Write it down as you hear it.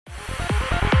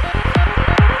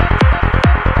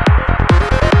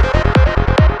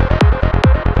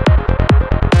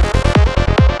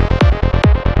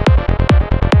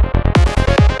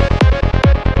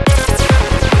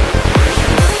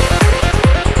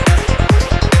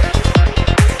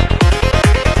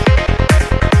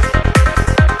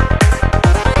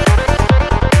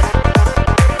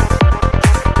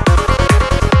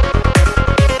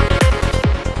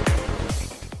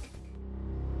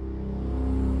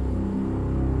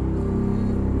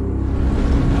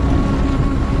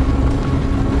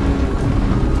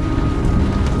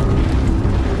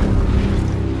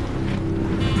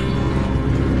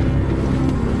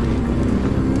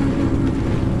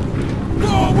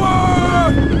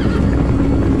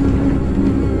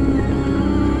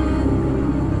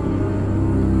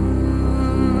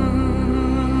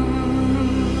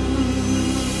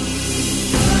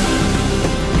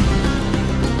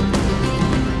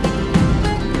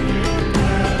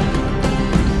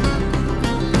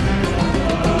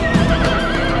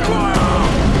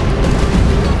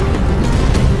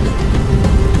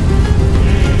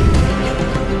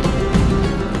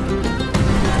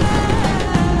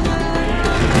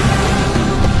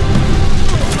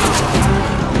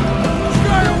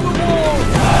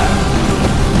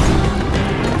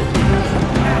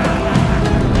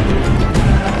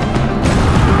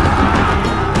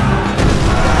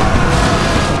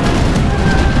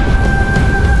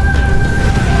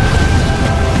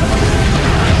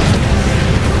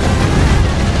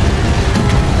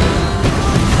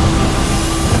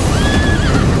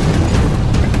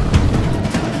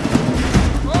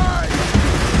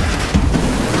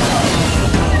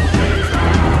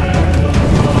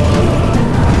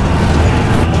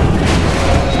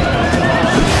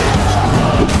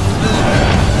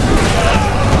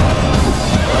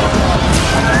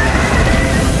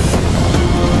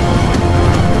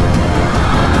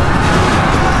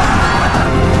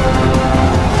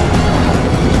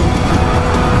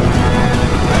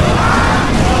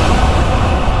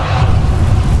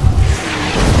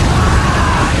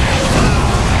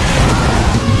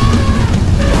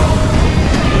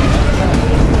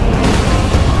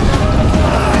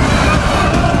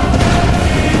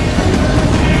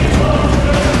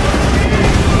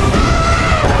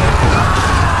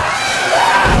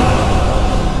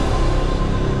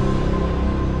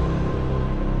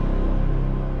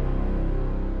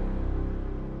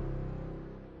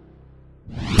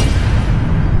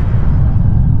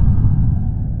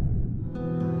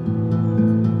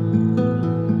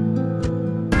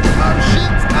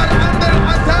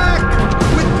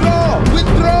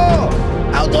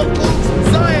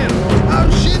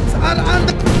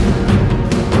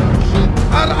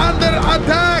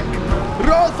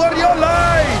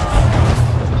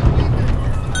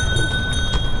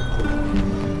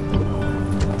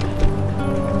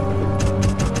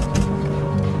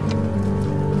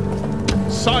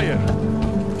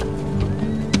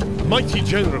Mighty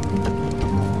General.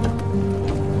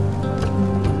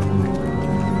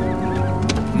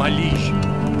 My liege.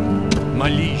 My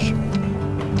liege.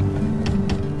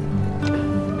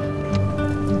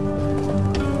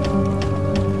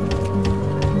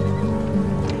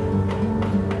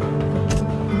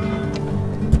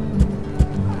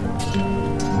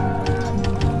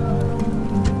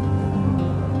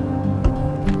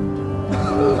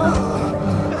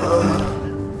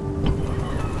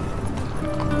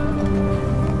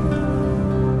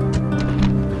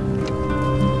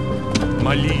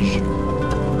 My liege.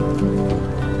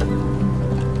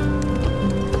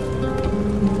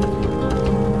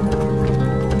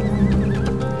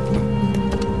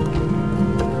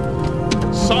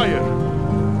 Sire.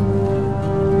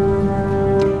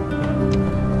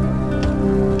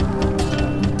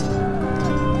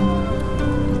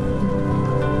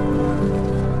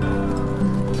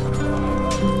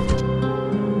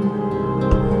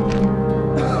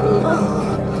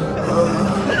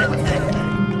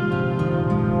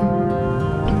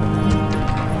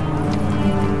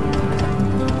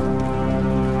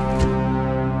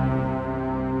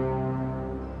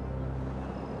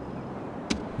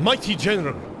 Mighty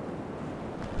General.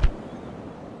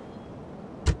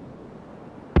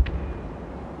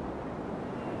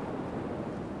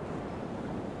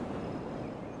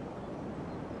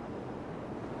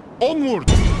 Onward!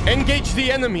 Engage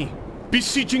the enemy!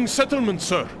 Besieging settlement,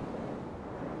 sir!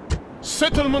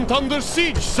 Settlement under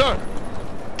siege, sir!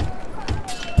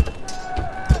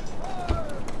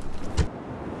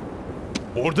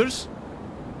 Orders?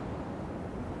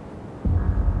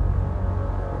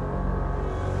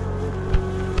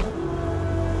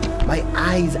 My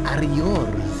eyes are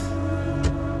yours.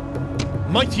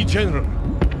 Mighty General.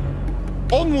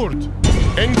 Onward!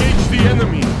 Engage the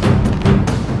enemy!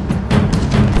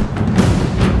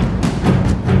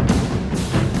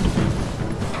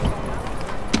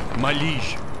 My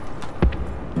liege.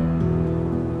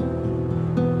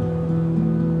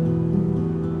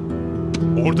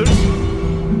 Orders?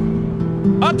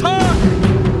 Attack!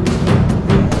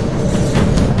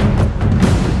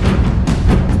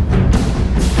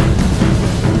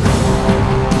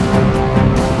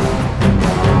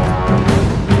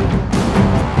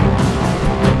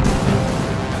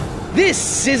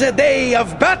 This is a day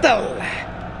of battle.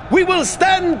 We will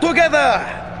stand together.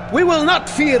 We will not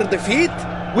fear defeat.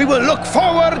 We will look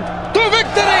forward to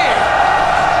victory.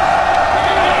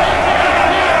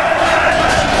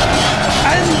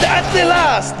 And at the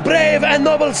last, brave and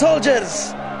noble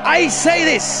soldiers, I say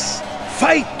this: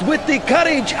 fight with the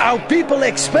courage our people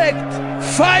expect.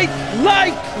 Fight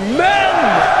like men.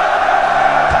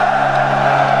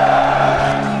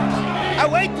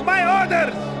 Await my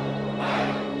orders.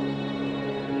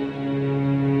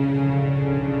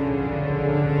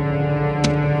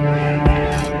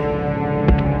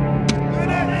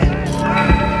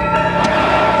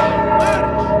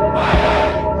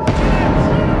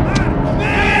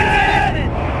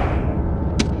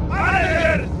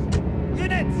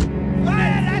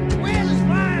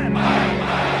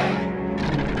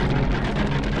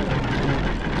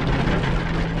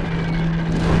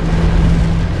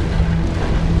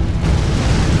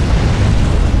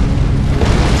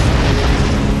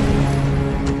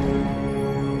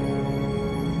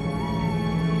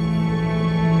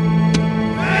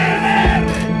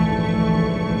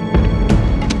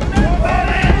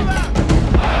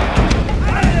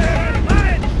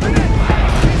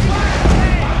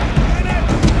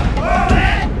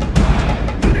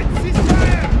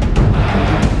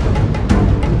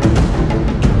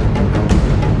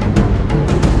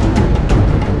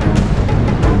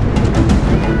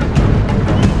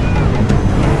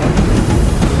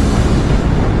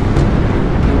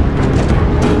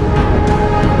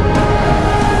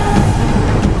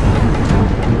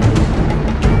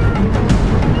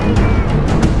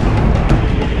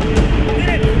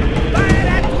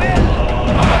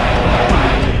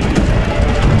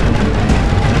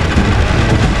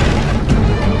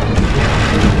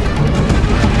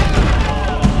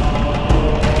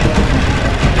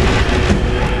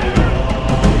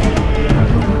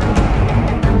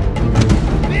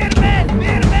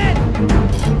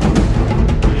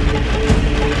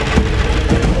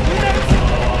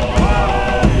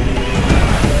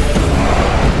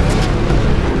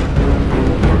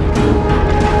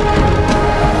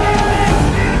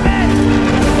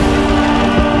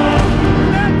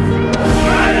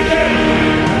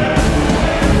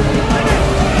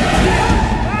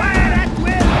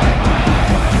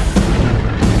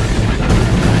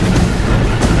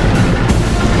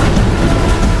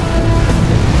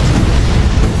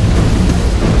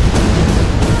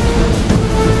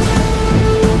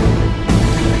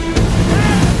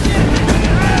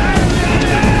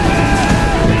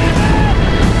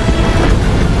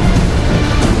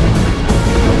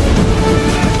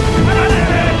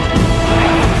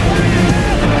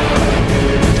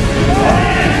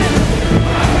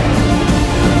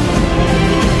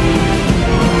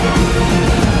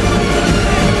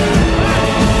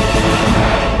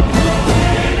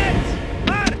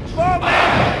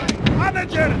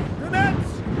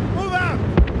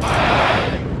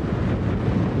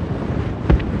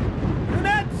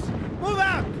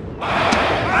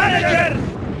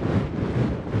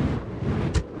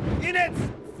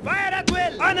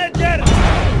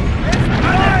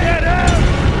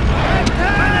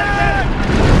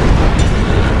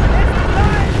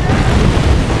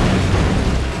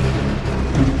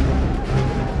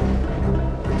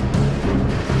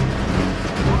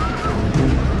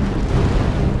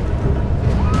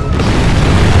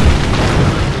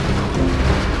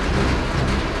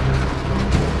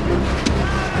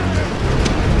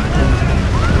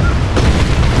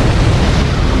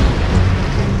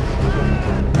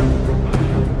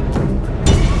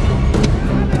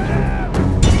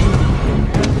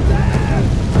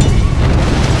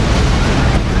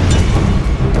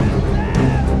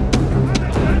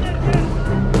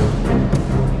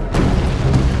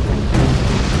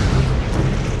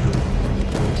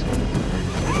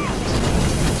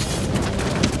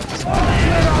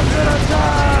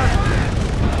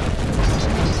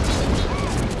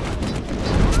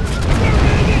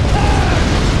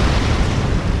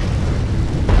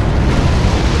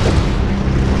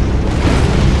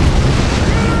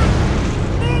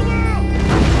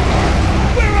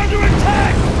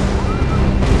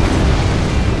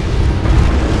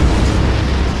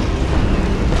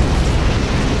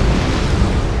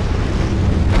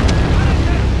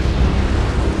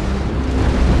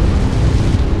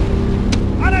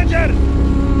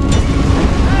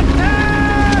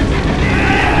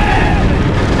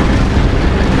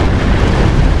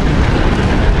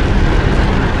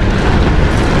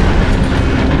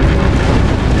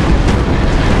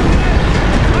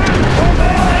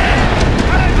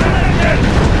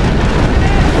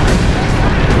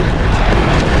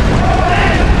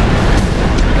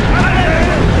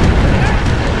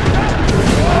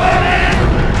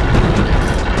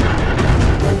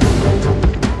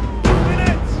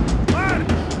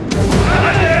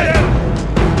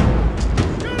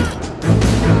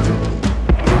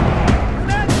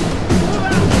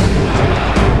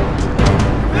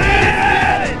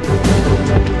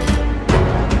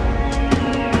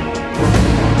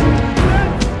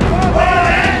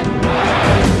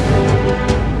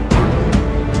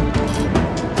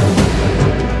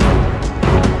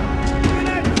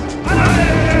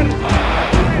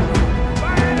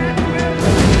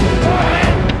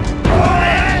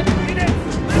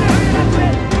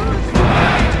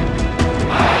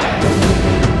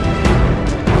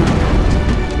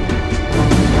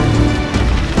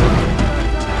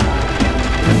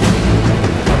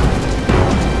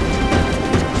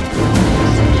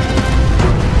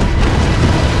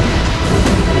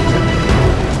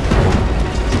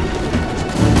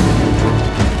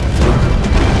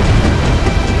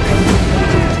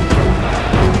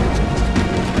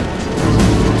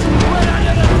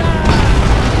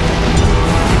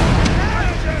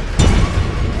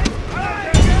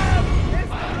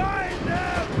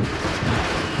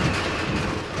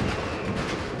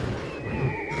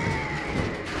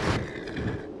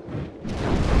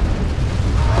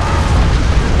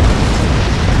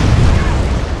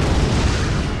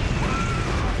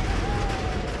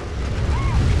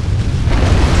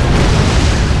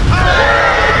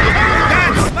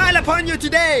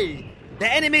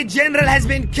 enemy general has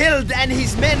been killed and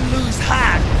his men lose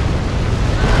heart.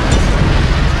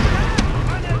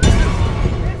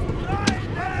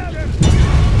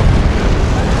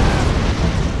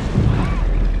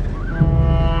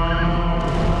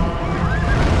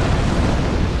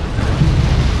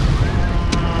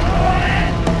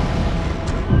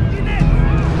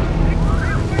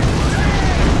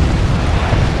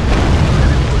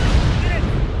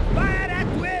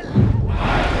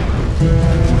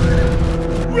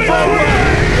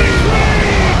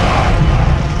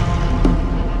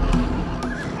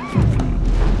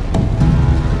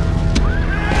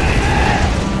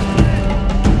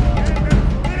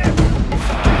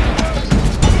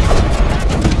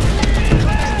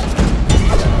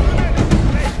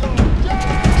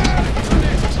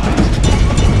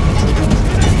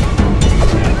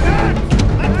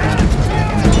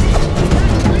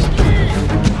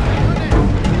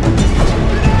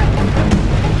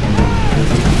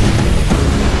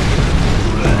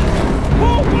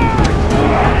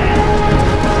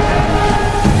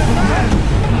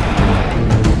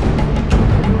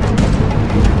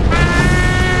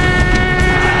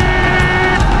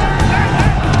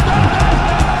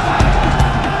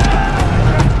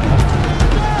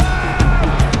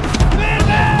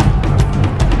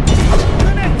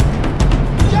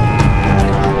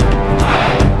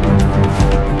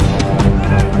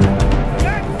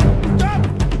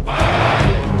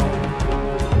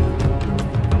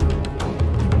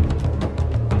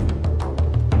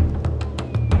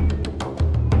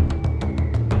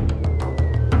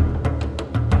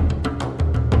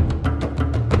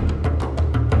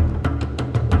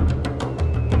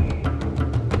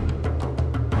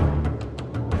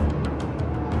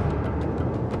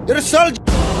 You're a soldier!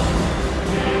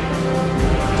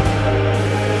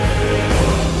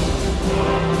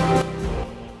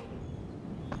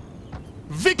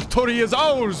 Victory is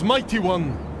ours, mighty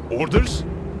one! Orders?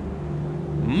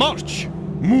 March!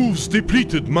 Moves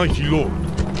depleted, mighty lord.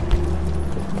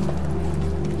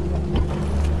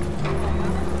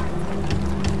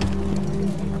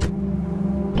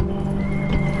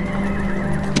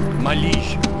 My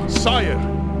liege, sire,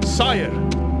 sire.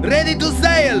 Ready to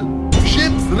sail!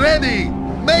 Ships ready!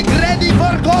 Make ready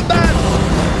for combat!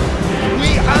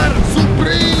 We are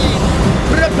supreme!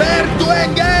 Prepare to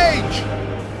engage!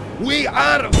 We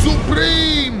are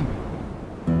supreme!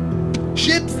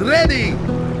 Ships ready!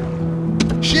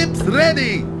 Ships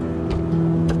ready!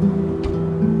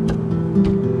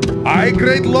 Aye,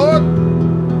 great lord!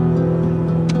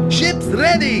 Ships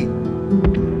ready!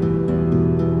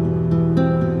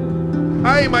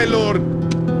 Aye, my lord!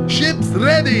 Ships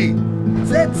ready!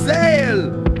 Set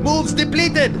sail! Moves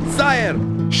depleted, sire!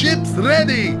 Ships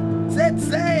ready! Set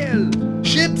sail!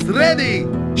 Ships ready!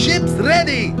 Ships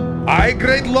ready! Aye,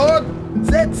 great lord!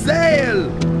 Set sail!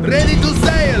 Ready to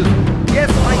sail! Yes,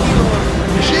 mighty lord!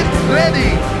 Ships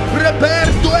ready!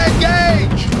 Prepare to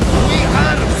engage! We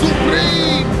are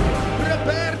supreme!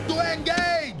 Prepare to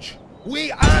engage!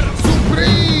 We are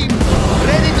supreme!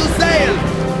 Ready to sail!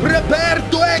 Prepare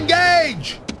to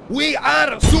engage! We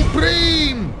are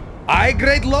supreme! Aye,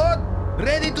 great lord!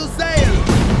 Ready to sail!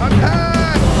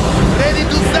 Attack! Ready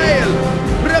to sail!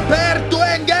 Prepare to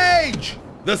engage!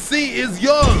 The sea is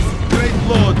yours, great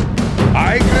lord!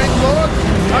 Aye, great lord!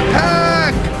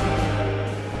 Attack!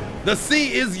 The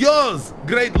sea is yours,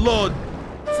 great lord!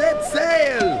 Set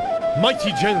sail!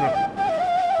 Mighty general.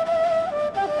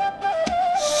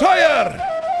 Sire!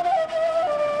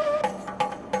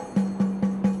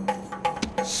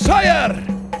 Sire!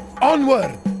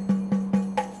 Onward!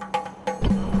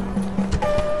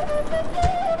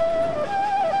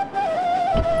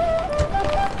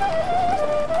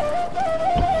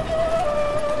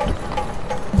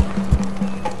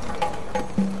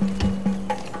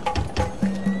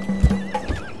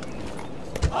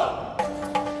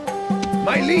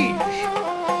 My liege!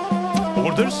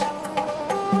 Orders?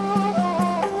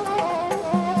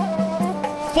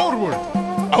 Forward!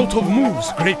 Out of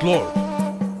moves, great lord.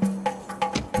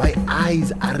 My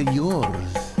eyes are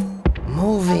yours,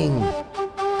 moving,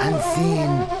 unseen,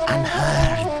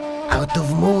 unheard, out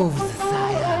of moves,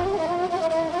 sire.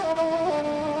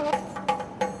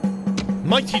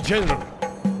 Mighty general.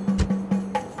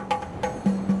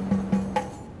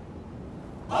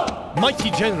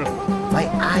 Mighty general. My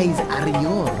eyes are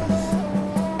yours.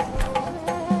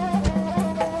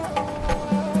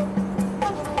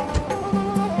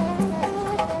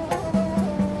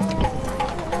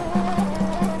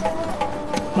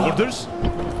 Orders?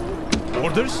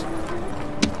 Orders?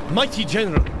 Mighty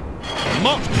general.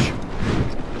 March!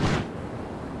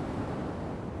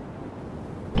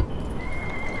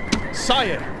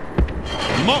 Sire!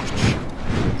 March!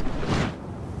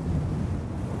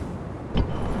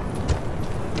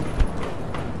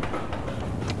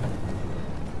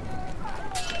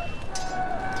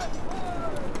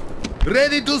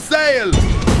 Ready to sail!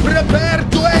 Prepare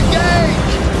to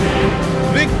engage!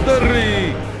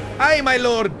 Victory! Aye, my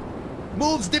lord!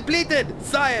 Moves depleted,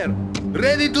 sire!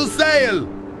 Ready to sail!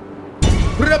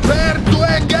 Prepare to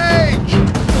engage!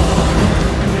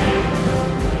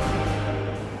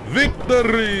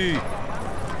 Victory!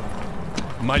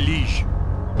 My liege.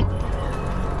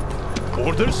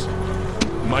 Orders?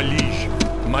 My liege.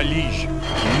 My liege.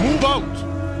 Move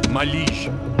out! My liege.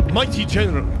 Mighty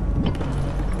general.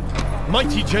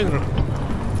 Mighty general.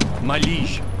 My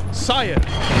liege. Sire.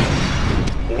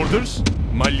 Orders?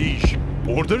 My liege.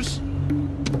 Orders?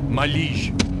 My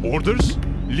liege. Orders?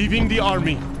 Leaving the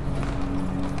army.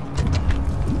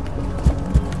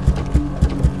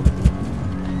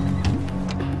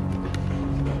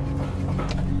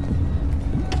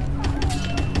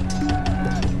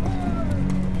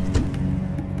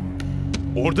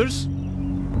 Orders?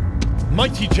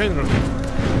 Mighty general.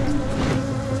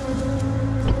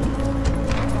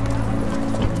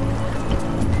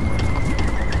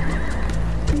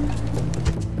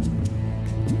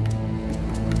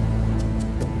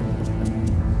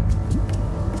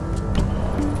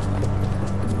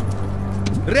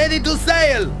 Ready to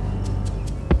sail!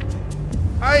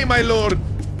 Aye, my lord!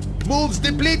 Moves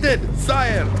depleted,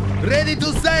 sire! Ready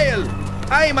to sail!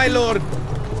 Aye, my lord!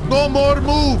 No more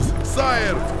moves,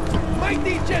 sire!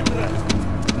 Mighty general!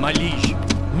 My liege.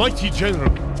 Mighty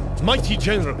general. Mighty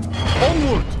general.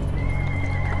 Onward!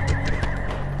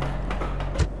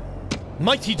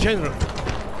 Mighty general.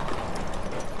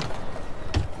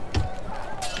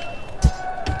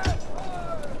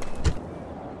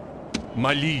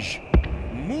 My liege.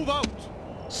 Move out!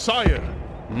 Sire!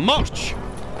 March!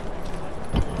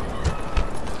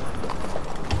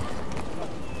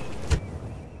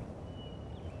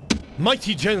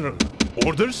 Mighty general.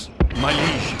 Orders? My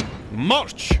liege.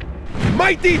 March!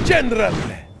 Mighty general!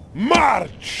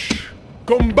 March!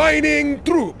 Combining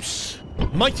troops!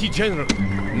 Mighty general.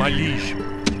 My liege.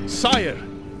 Sire!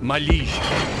 My liege.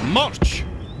 March!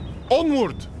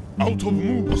 Onward! Out of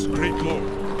moves, great lord.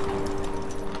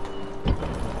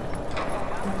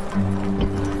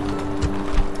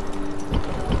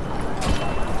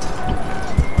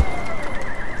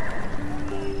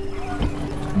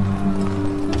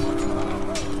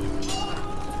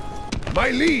 My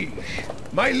liege!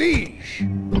 My liege!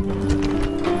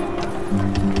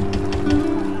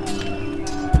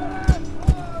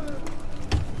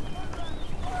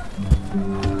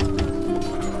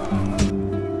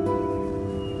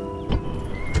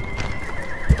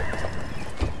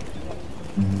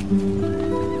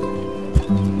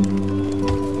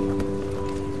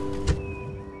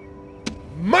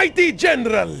 Mighty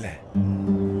general!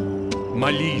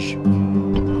 My liege.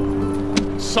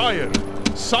 Sire!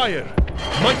 Sire!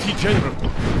 Mighty general!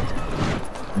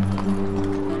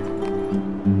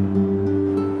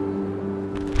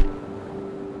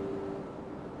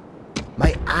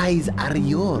 My eyes are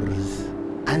yours,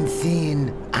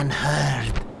 unseen,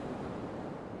 unheard.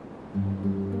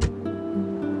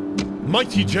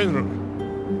 Mighty general!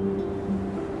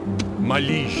 My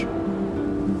liege.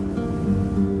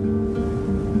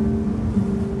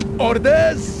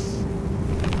 Orders!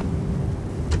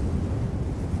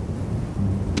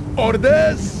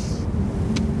 Orders!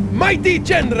 Mighty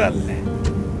general!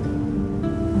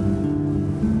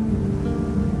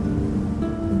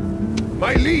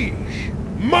 My liege!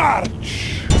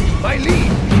 March! My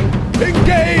liege!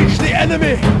 Engage the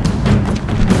enemy!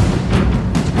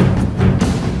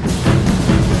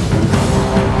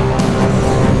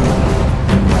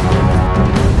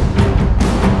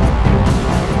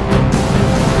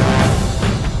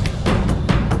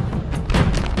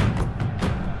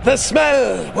 The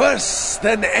smell, worse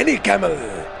than any camel,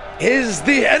 is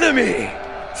the enemy.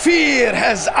 Fear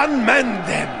has unmanned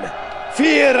them.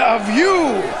 Fear of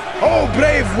you, oh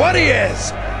brave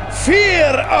warriors!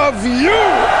 Fear of you!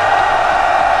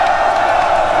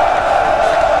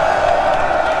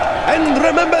 And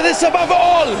remember this above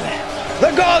all,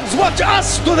 the gods watch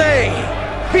us today.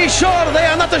 Be sure they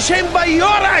are not ashamed by your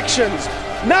actions.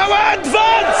 Now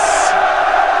advance!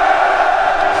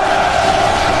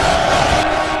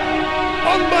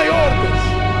 On my orders!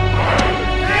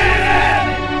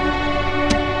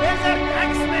 Desert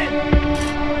Axemen!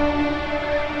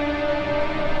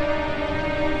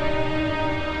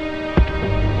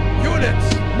 Units,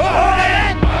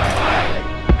 march!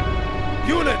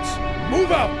 Units,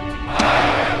 move out!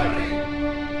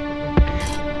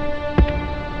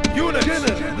 Units,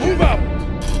 move out!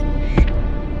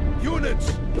 Units,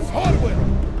 forward!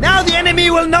 Now the enemy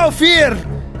will know fear!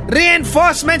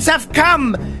 Reinforcements have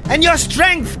come, and your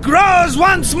strength grows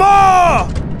once more!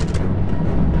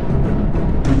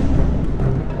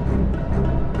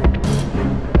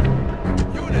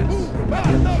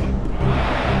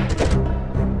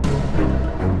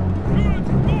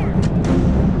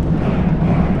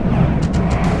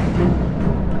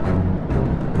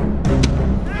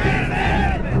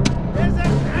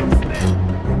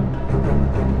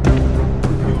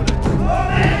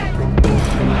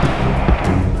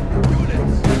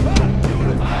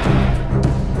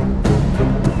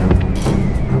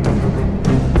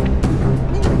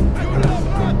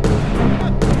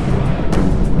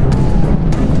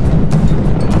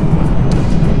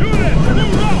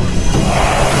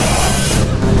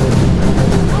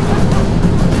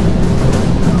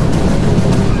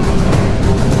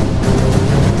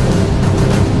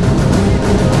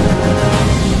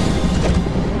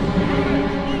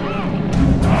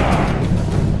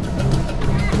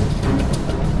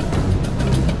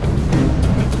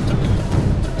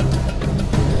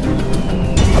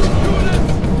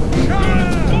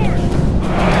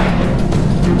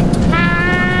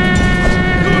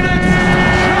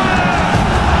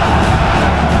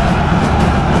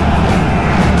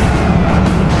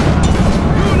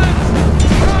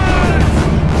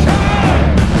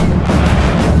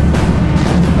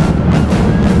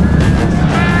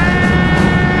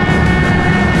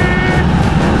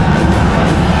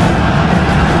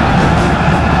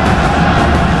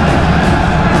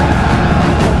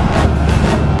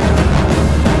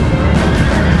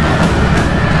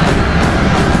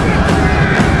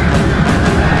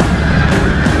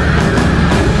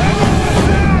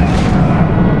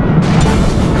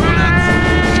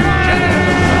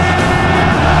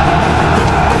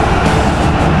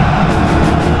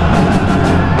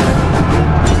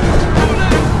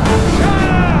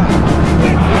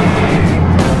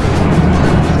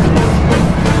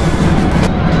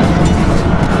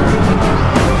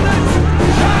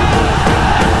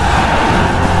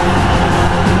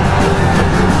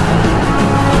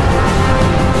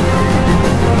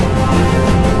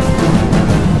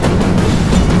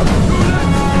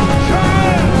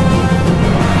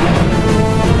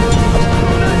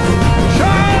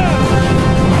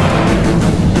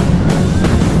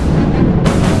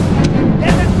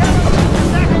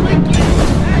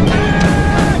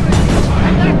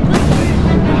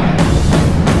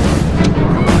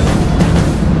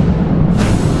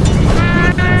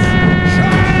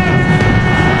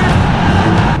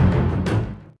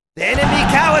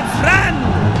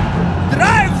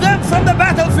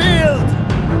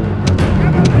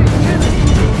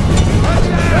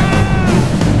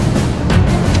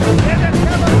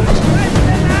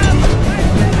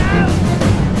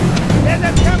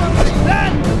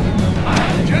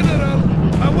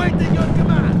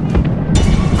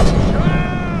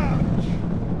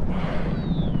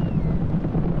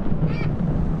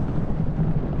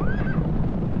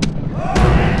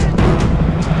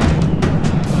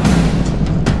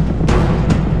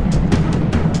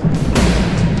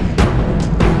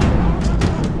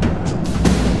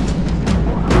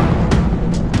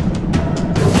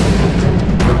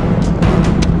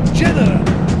 General!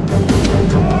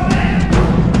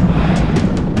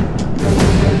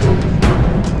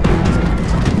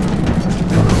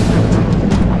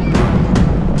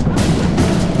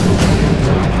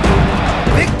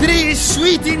 Victory is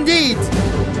sweet indeed,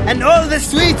 and all the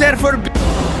sweeter for...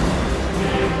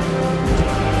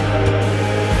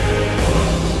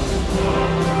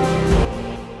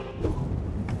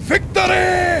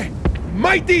 Victory!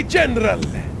 Mighty General!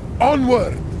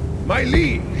 Onward, my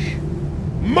liege!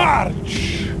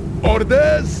 March!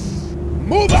 Orders!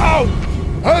 Move out!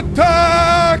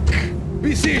 Attack!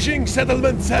 Besieging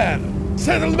settlement, sir!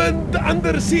 Settlement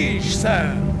under siege,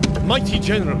 sir! Mighty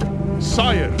General,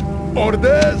 sire,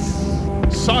 Orders!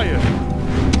 sire,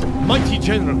 mighty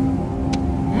General,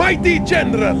 Mighty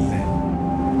General!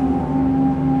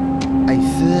 I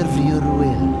serve your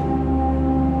will.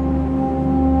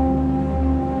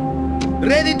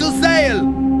 Ready to sail!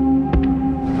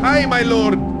 Aye, my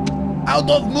lord! Out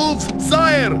of moves,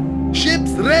 sire!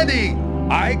 Ships ready!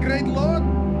 Aye, great lord!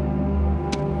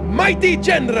 Mighty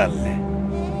General!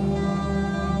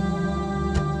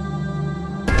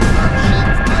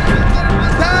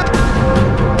 Attack!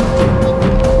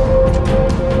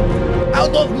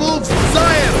 Out of moves,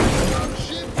 sire!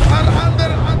 Ships are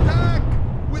under attack!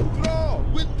 Withdraw!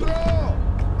 Withdraw!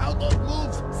 Out of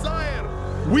moves, sire!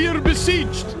 we are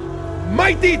besieged!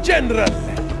 Mighty General!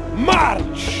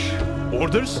 March!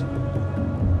 Orders?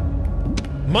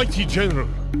 Mighty General,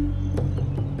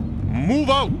 move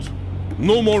out!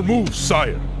 No more moves,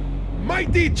 sire!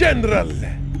 Mighty General!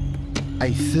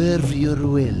 I serve your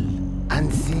will,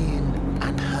 unseen,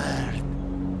 unheard.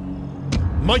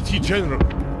 Mighty General,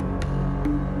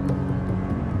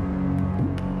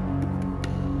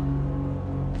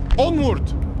 onward!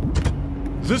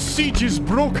 The siege is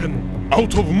broken!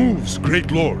 Out of moves,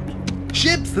 great lord!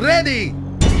 Ships ready!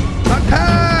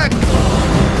 Attack!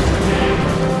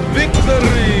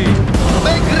 Victory!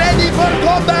 Make ready for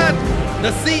combat!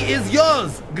 The sea is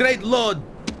yours, great lord!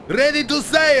 Ready to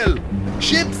sail!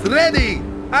 Ships ready!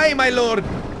 Aye, my lord!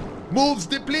 Moves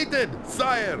depleted,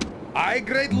 sire! Aye,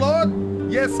 great lord?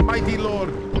 Yes, mighty lord!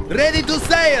 Ready to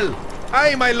sail!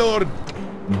 Aye, my lord!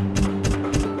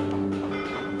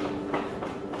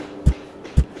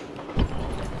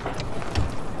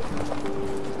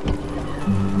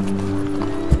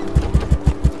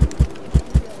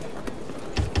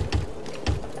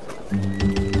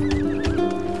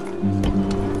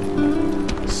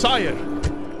 Sire!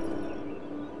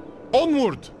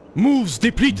 Onward! Moves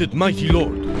depleted, mighty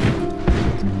lord!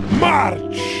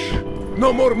 March!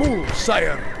 No more moves,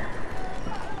 sire!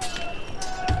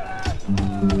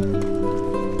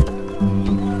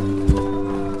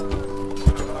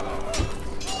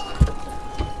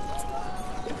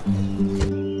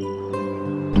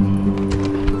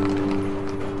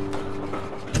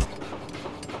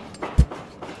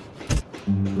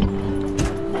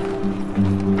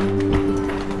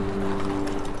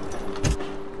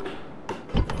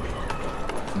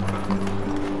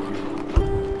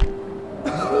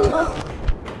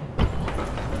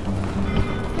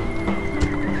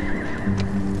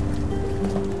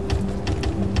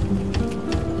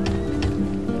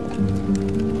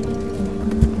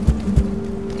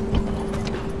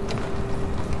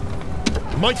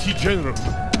 Mighty General!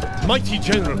 Mighty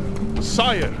General!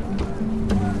 Sire!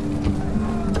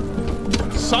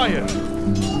 Sire!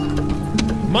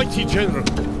 Mighty General!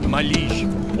 My liege!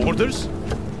 Orders?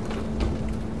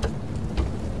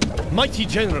 Mighty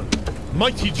General!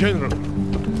 Mighty General!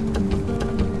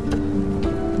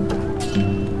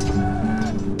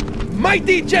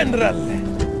 Mighty General!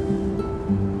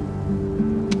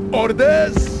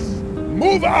 Orders!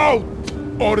 Move out!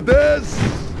 Orders!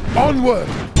 Onward!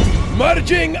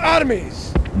 Merging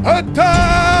armies!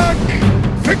 Attack!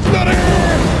 Victory!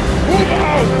 Move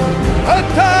out!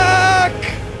 Attack!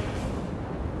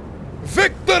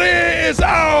 Victory is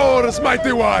ours,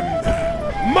 mighty one!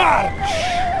 March!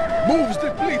 Moves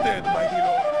depleted, mighty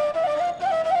lord!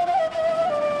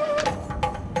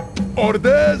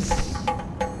 Orders!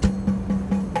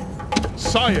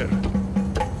 Sire!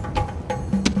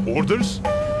 Orders?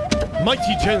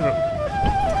 Mighty General!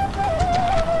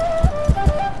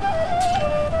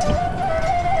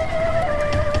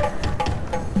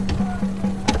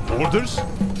 Orders?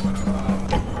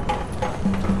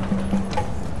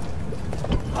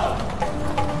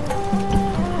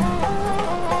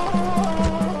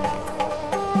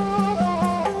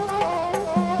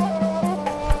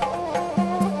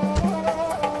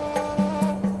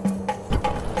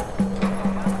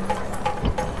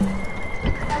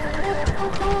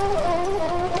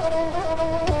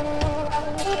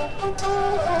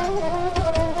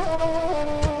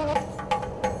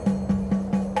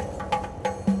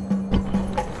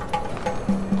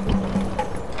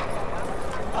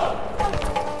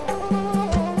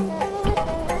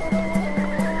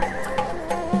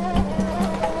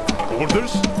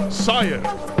 Sire.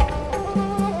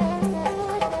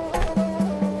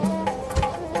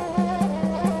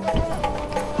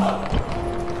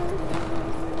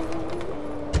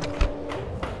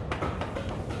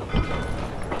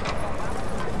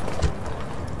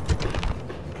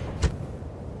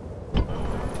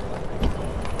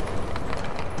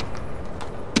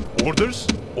 Orders?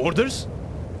 Orders?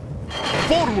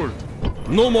 Forward!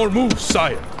 No more moves,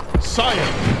 sire. Sire!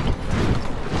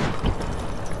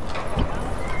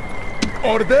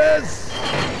 Orders!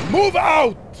 Move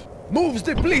out! Moves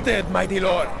depleted, mighty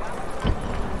lord.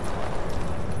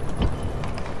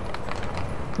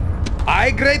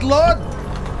 Aye, great lord.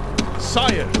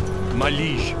 Sire, my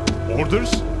liege.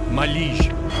 Orders? My liege.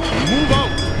 Move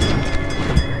out!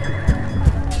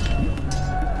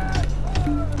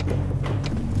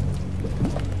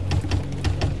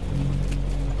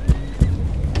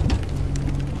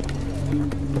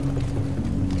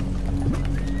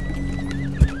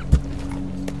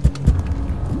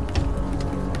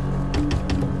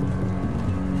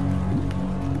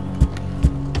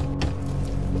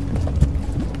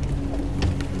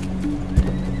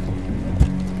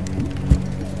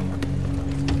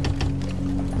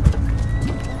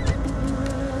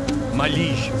 My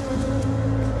liege.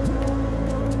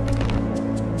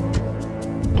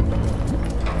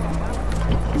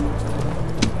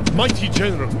 Mighty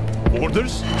General.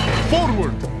 Orders?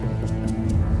 Forward!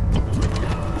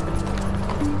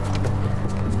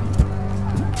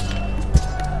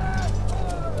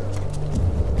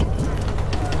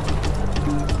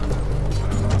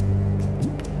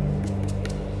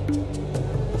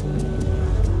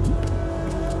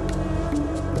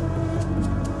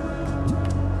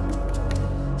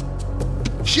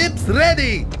 Ships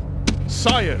ready!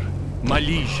 Sire, my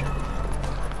liege.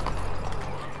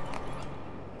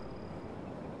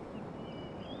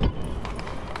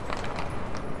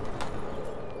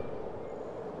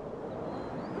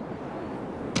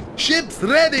 Ships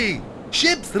ready!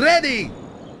 Ships ready!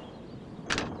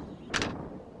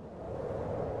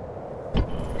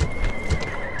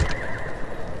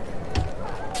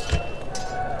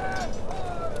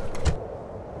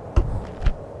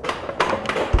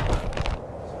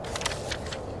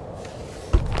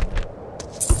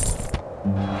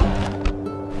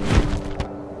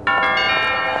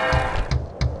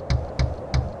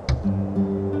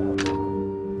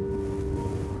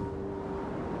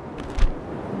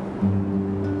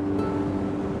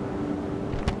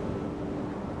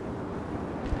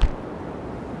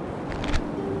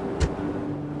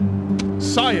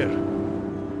 Sire!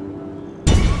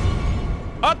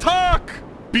 Attack!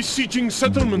 Besieging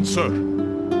settlement, sir.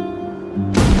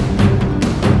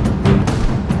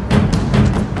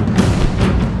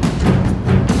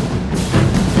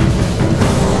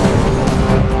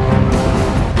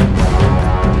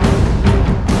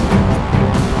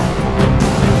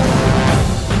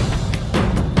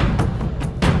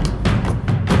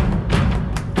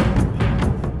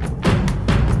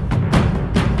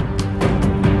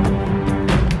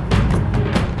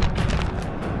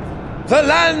 The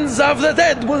lands of the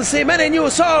dead will see many new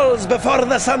souls before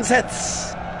the sun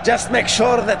sets. Just make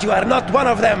sure that you are not one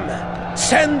of them.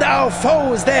 Send our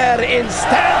foes there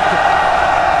instead.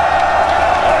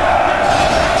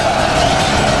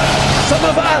 Some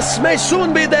of us may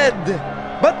soon be dead,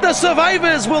 but the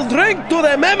survivors will drink to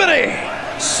their memory.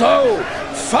 So,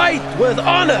 fight with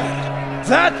honor.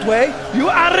 That way, you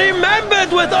are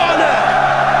remembered with honor.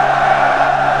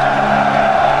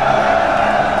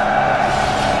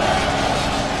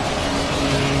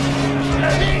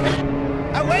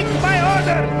 Await my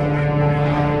order!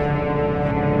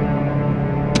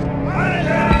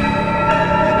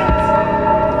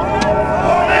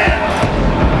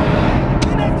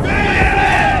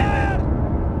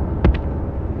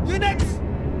 Units,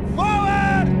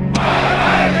 forward!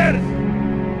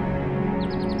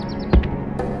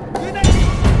 Units,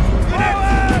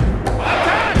 forward!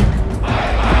 Attack!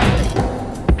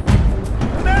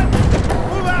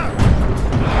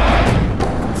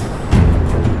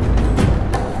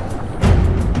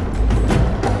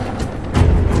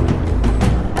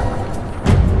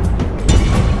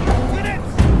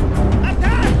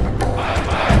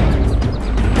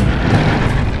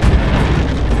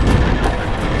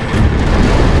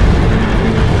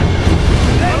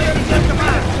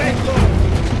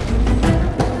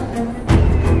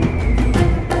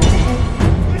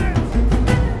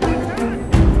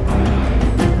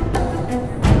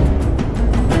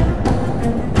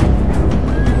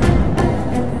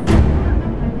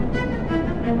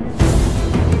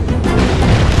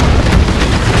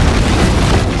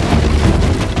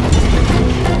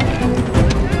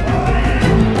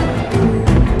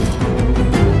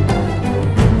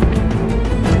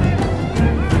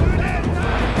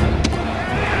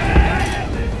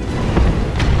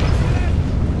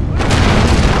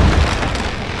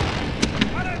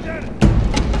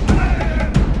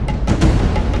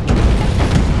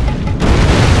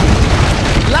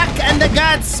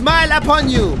 smile upon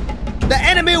you. The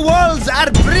enemy walls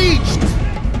are breached.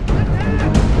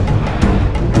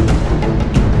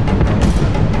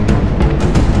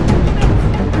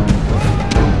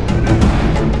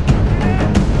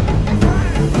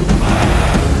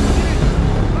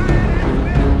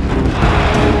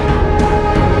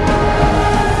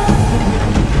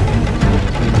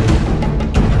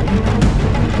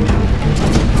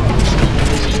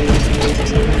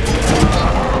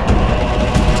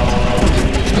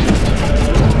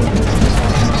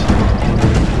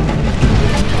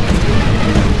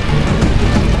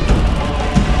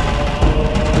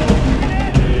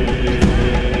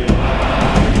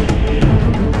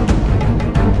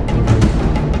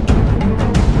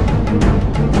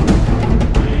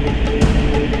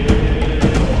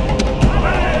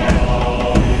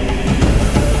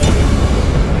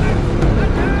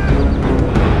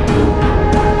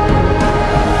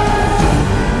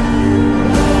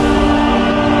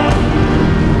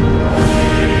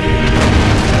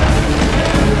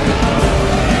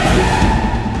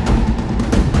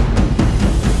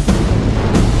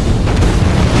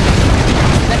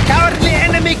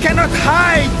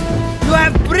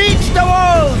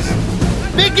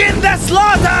 Begin the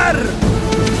slaughter!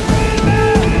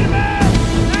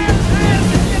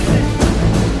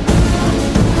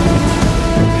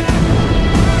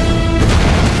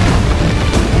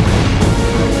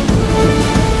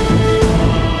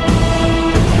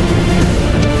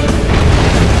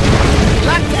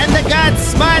 Luck and the gods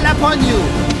smile upon you.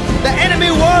 The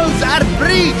enemy walls are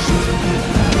breached.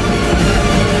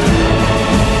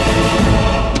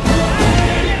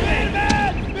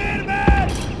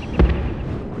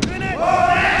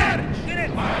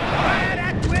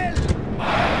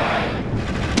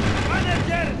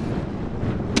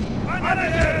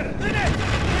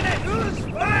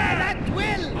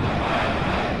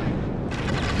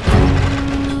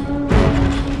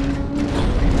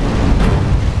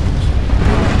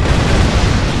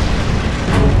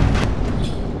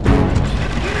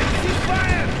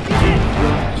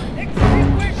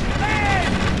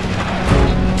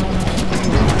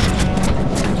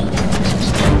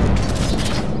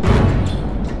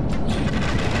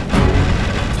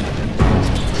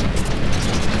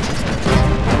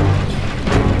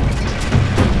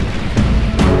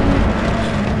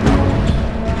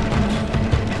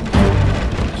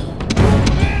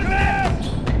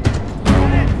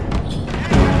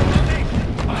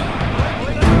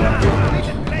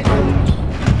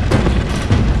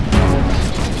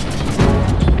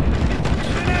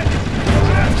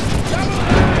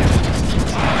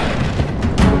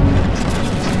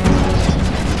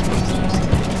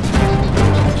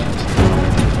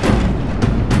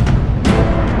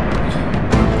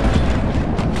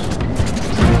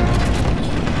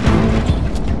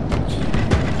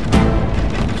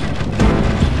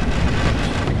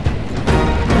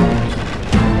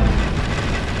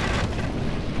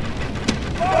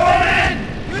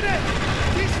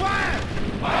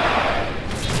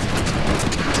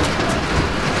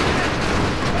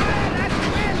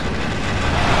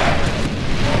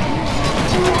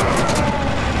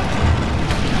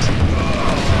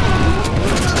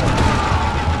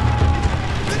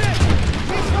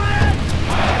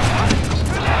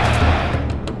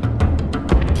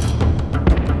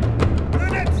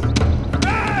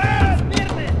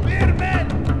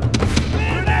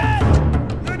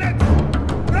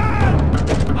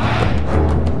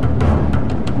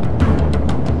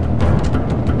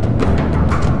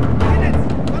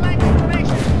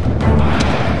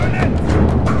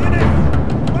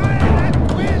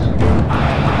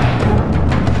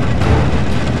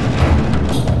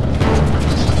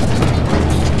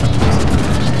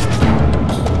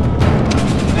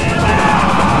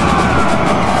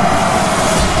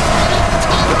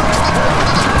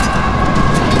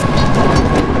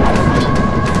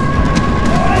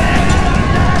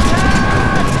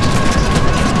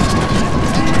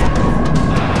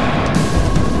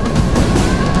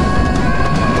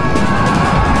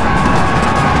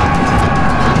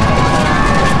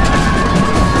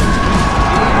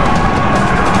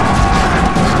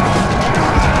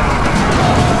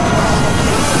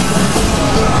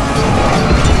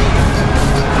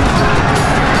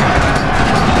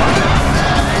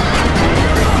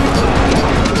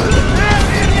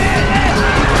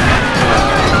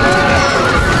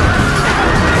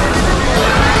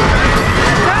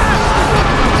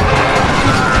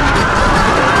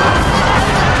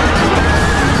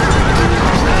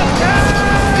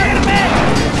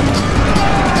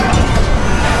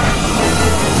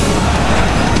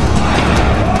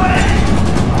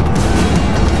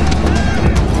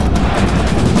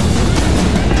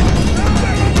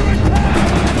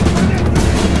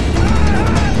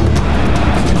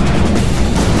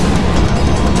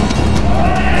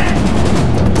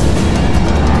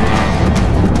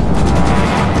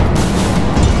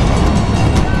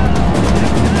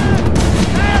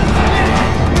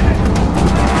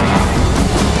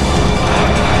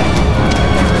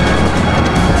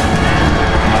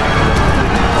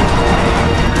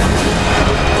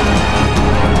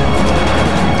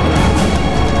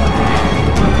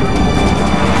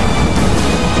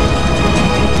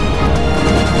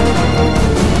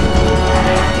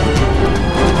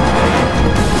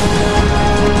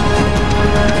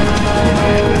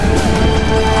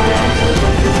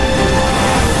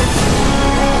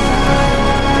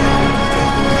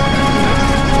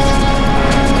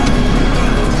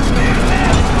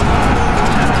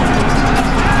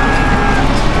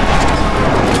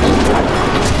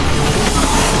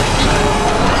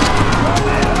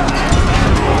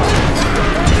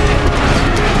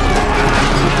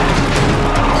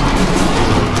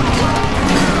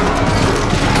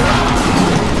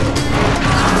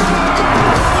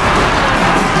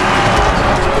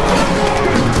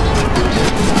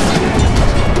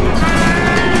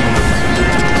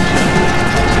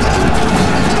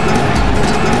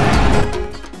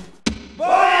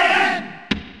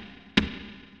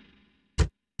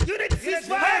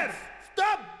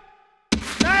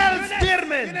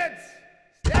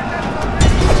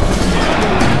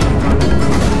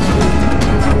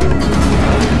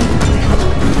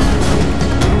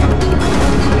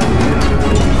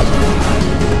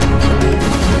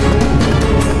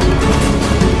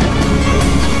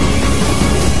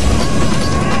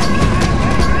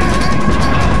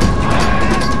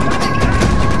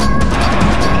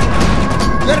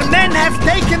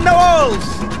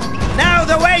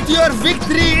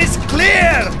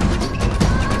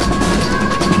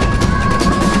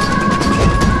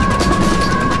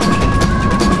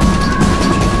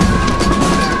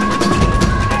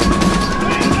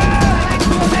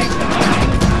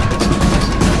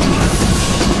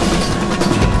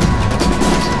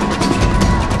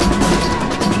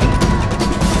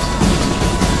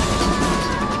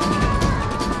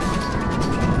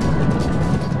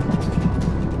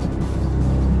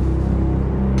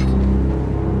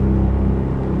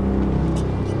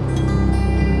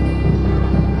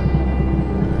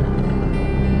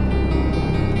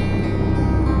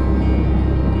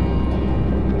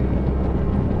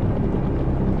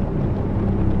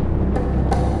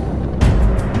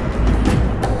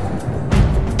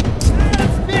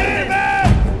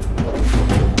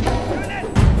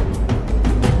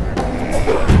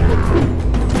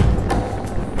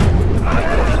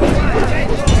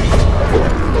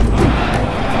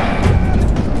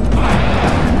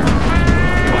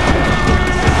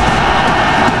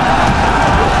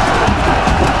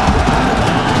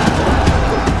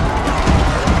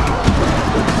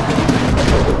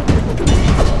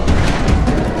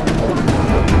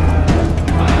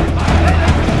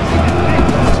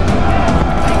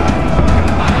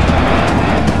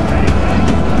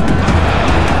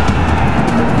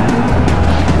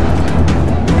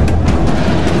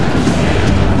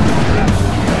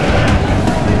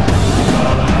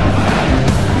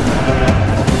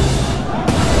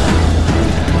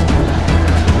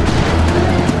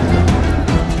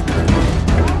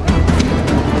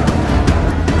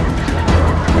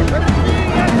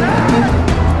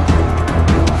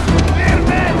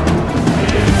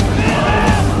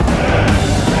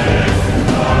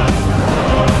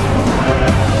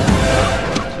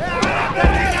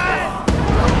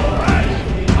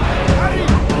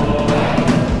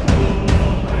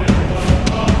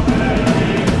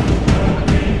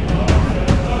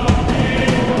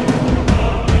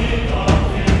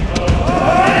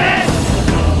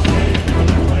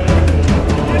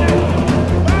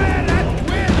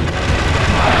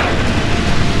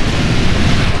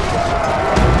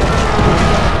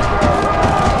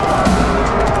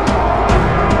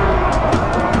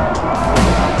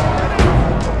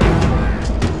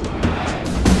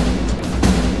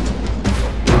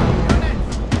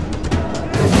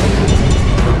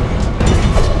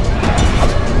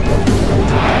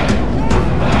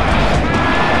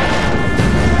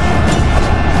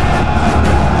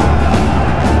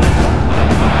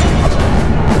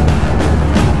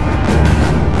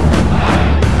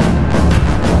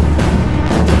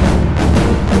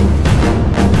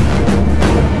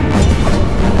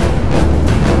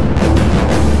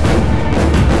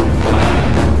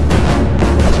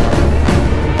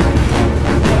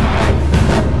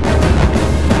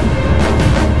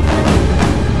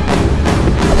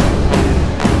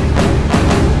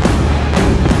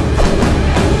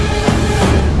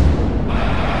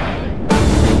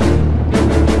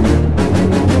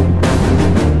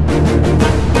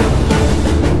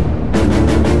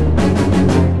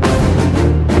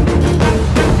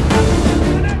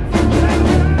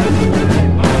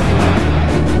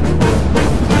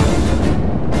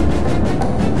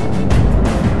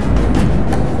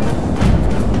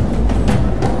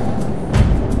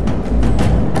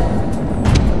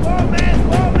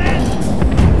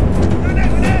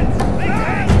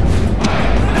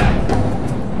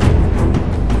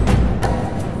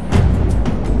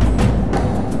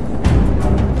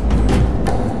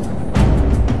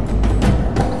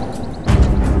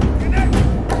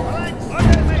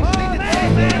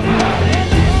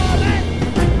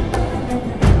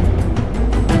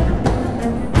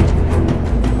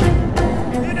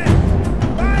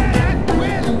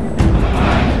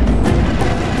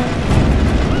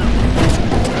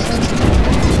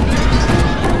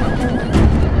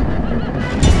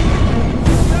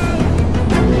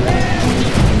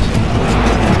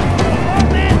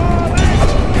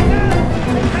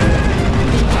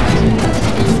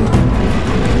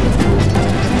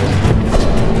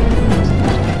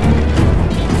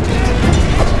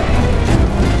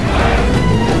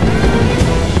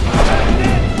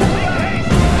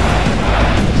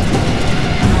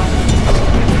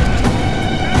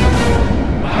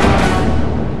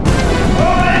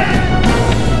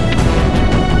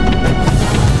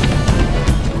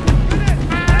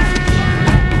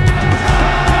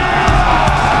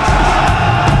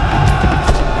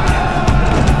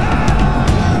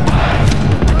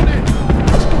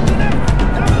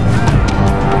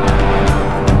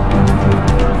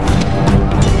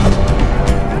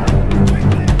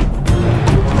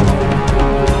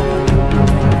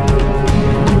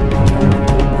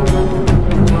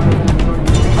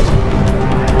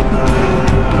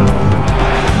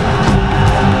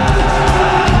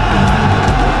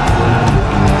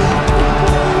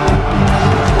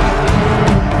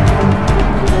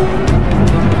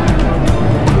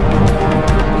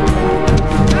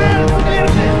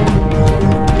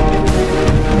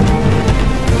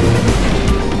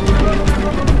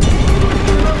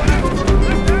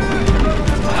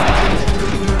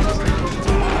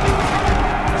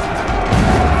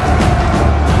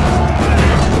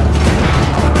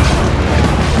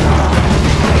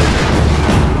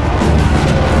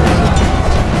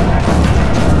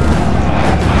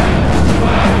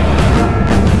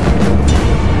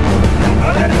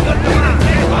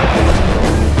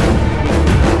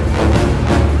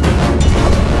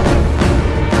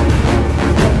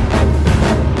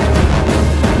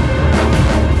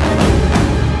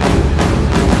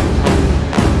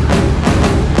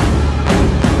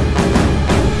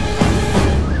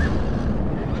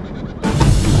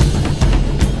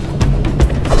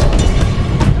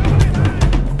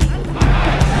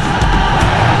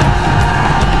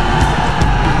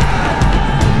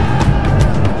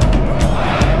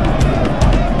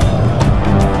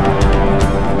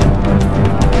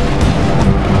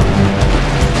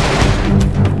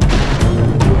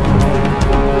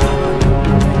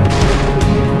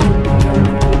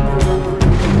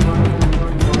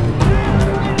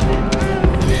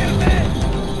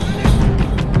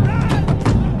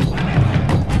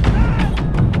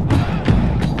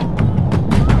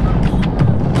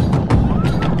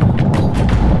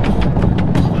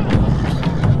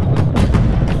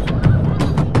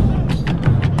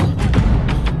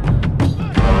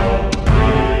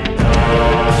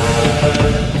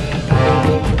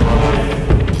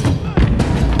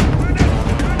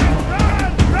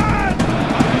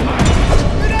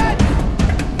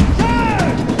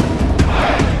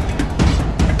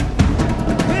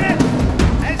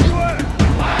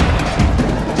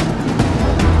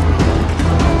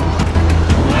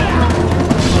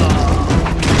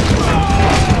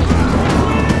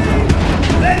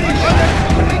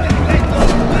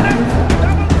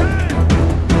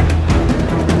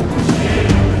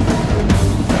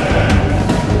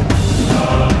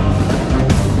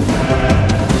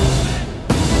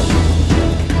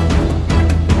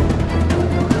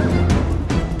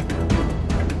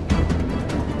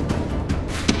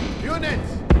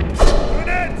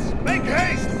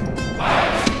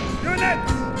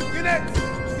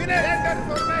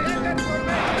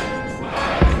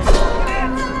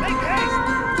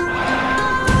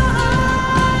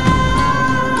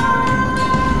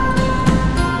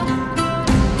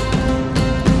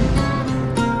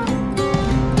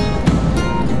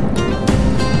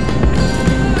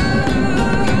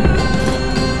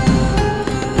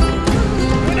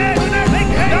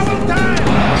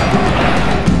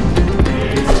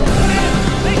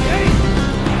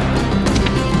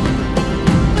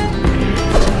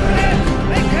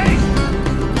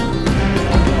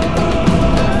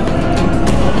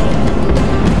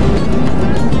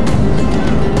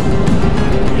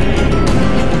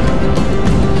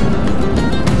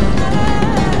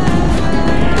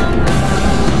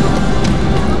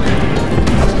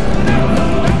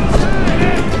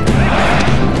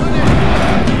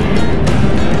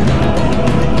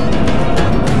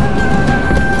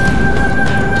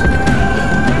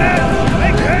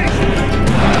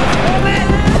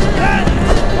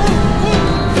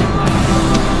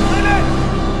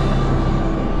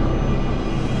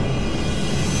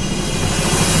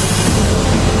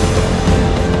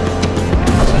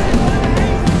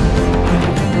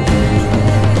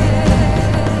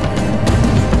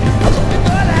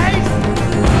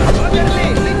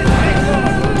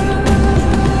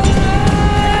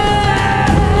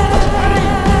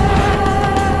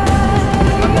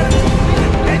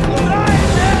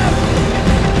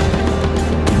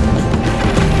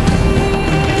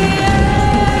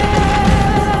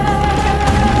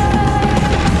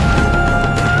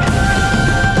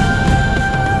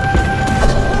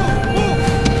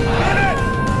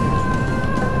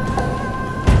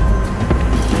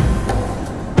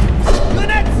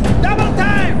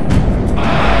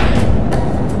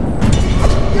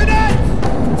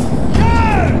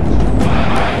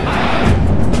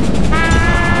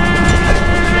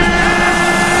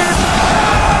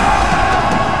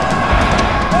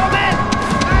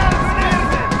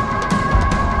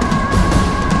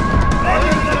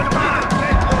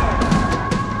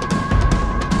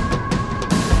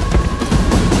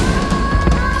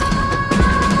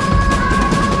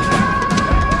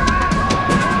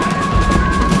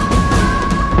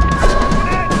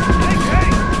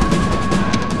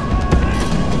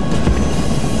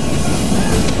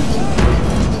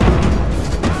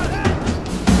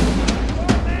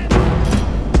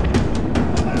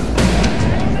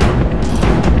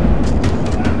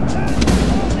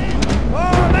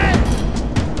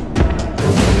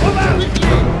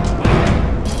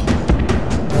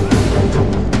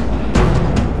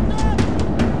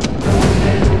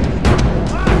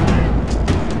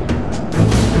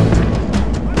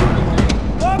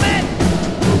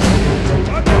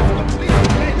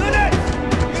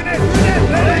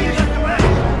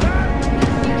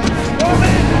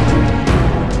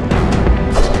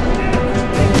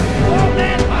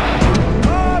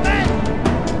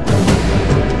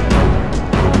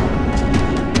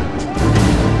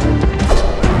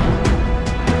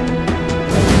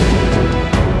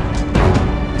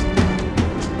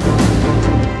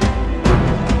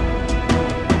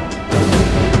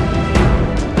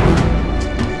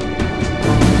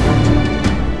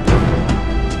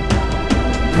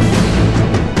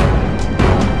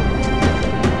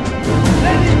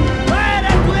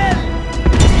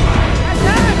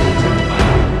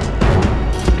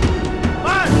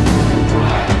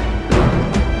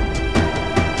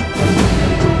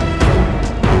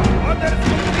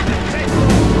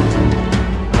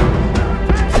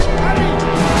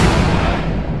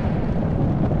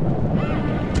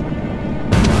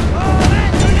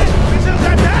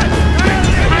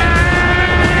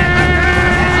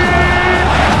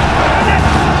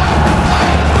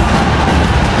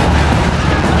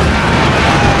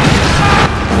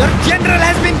 Your general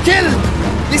has been killed!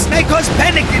 This may cause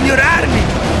panic in your army!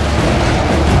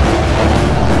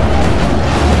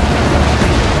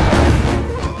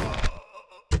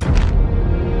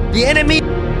 The enemy...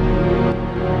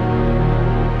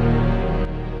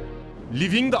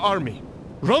 Leaving the army.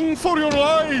 Run for your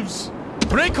lives!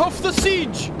 Break off the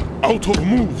siege! Out of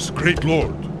moves, great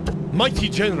lord. Mighty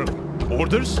general.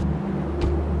 Orders?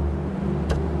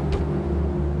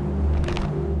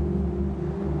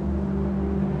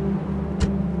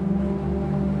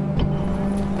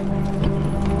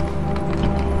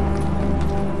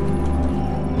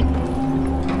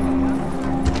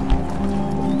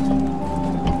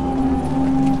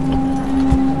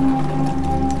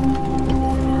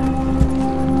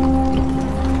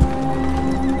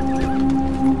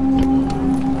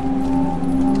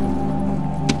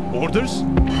 Orders?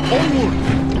 Onward!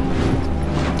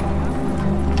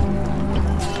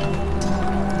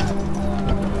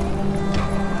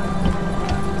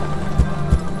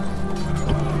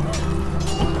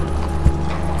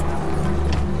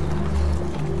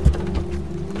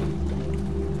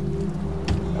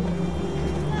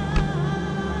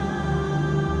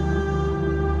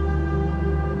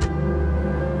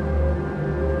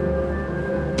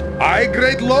 Aye,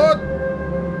 great lord!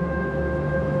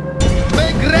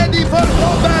 Ready for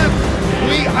combat!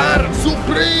 We are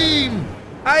supreme!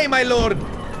 Aye, my lord!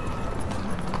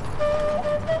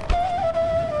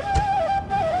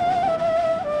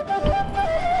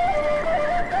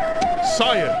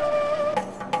 Sire!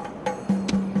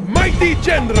 Mighty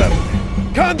general!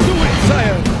 Can't do it,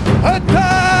 sire!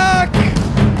 Attack!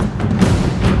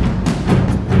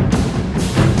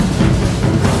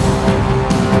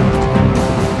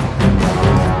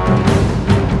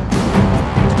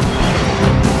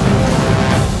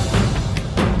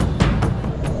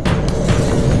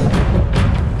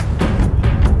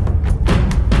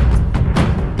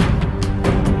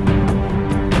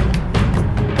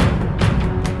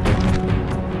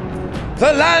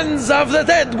 The lands of the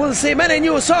dead will see many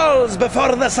new souls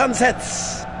before the sun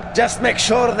sets. Just make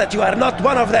sure that you are not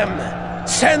one of them.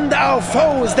 Send our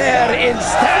foes there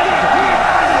instead.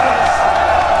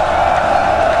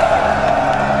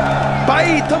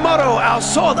 By tomorrow, our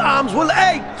sword arms will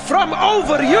ache from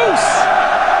overuse.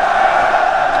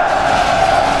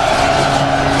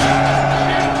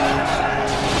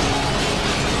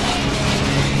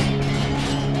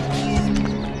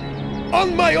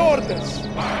 On my orders!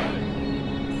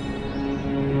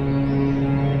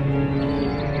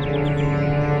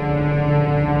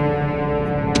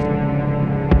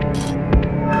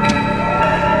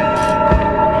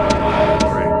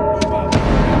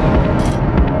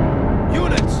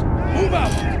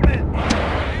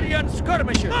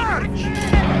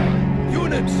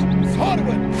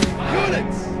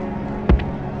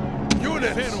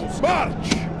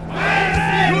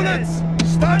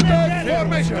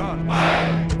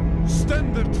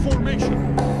 Standard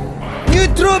formation. New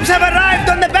troops have arrived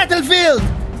on the battlefield!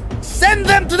 Send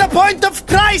them to the point of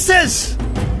crisis!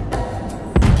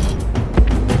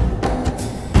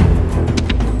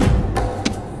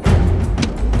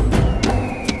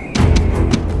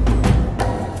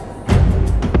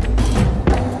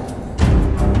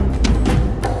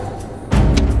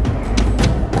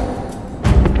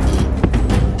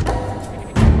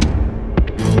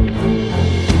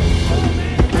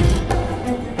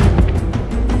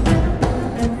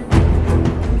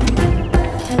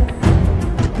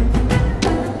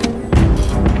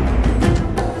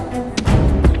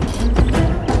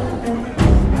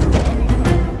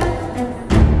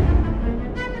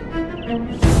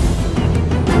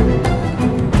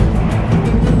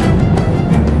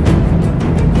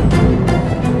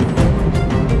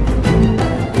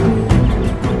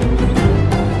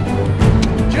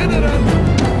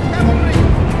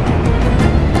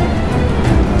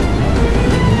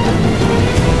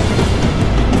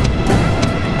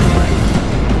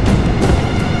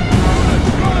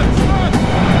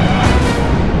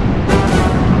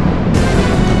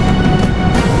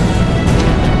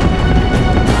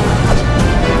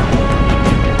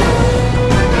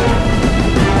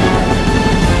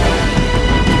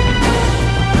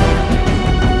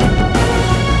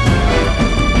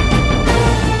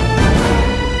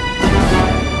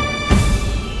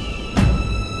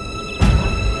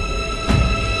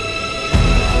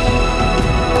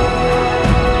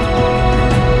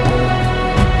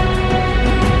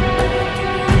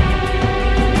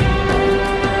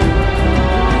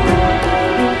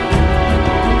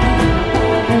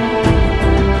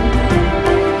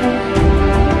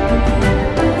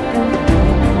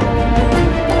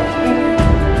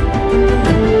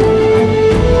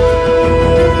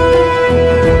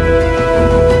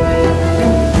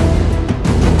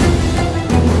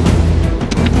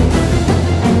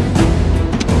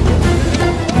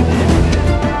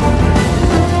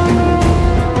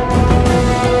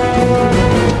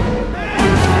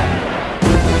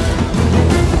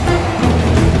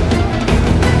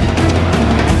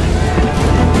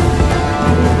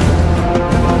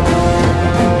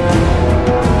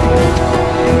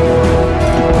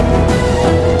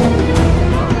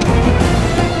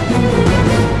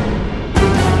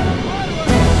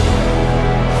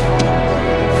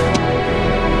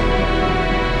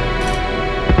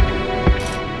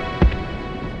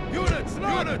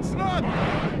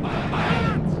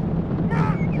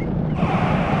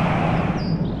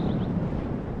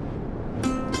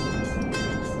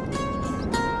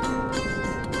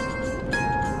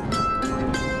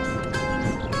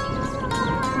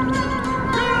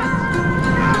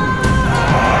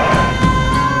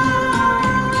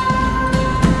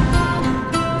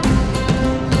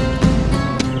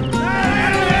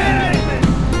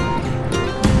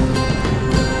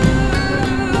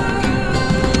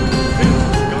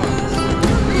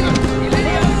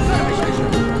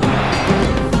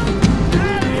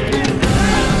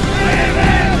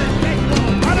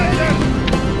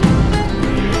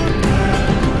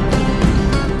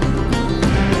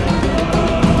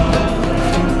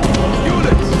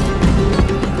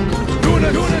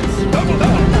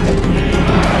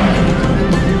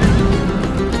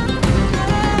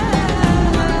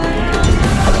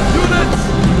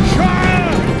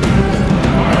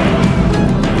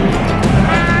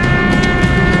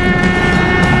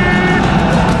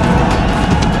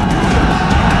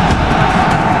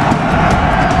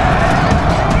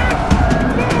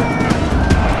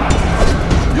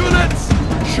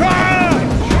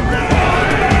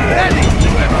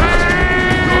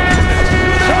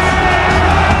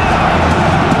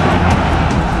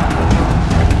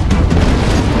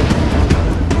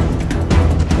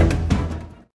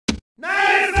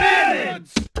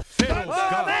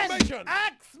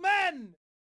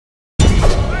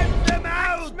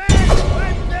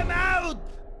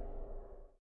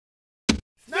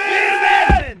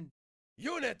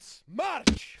 Units,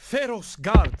 march! Pharaoh's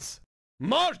guards,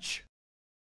 march!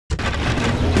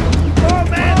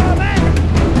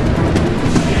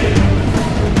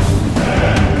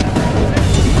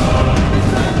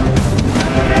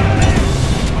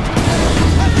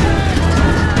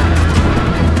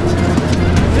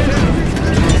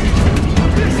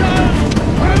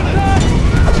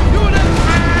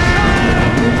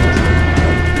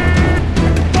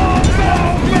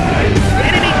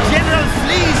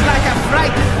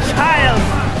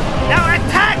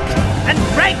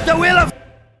 The will of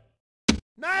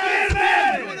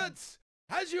Units!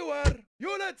 As you were!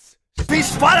 Units!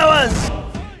 his followers!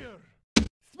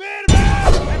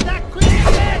 Attack quickly!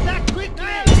 Attack quickly!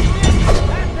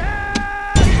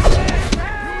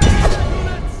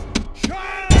 Units!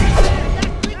 Charge!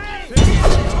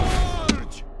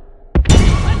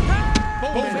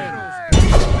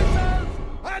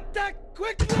 Attack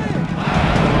quickly!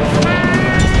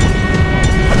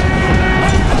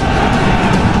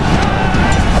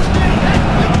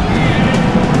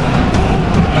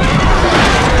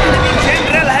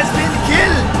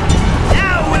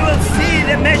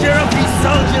 The measure of these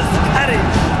soldiers'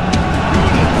 courage.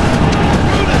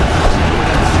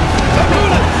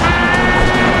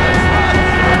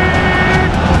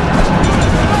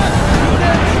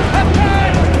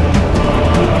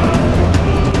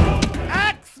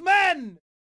 Axemen!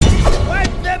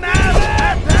 Wipe them out!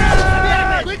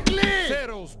 Attack! Quickly!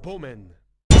 Pharaoh's bowmen.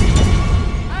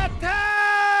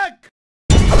 Attack!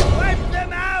 Wipe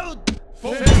them out!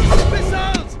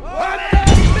 Missiles! Attack!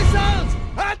 Missiles!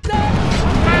 Attack!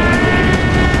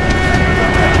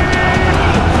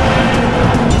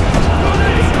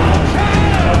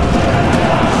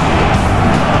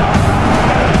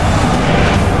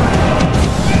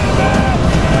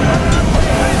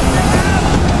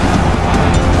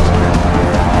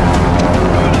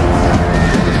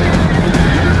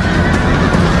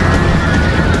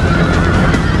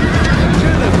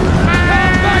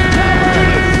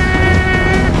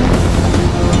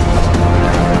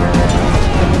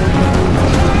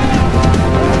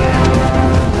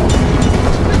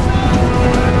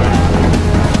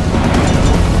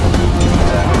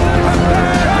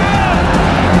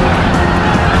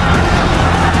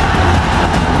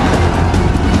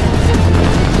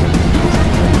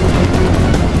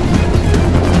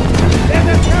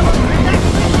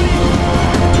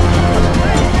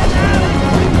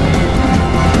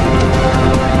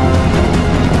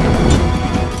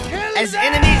 As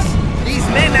enemies, these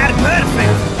men are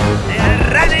perfect. They are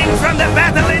running from the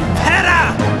battle in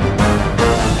terror.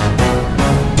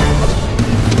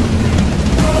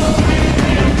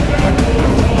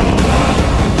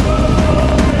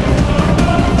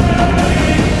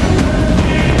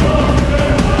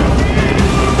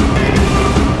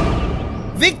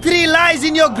 Victory lies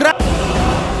in your grasp.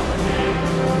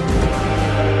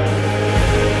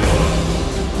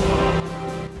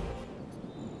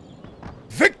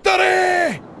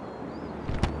 Victory!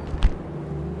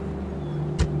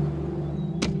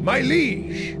 My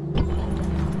liege!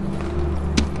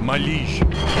 My liege,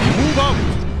 move out!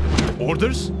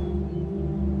 Orders?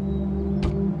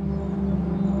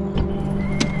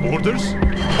 Orders?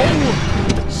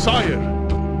 Onward, sire!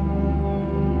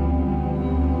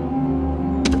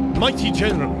 Mighty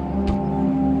general!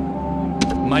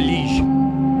 My liege!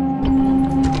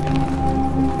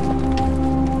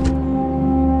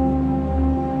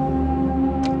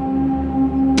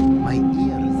 My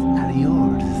ears are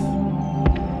yours.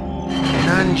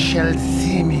 None shall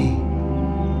see me.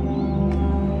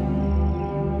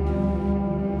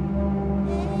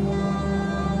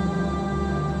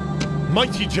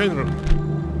 Mighty general!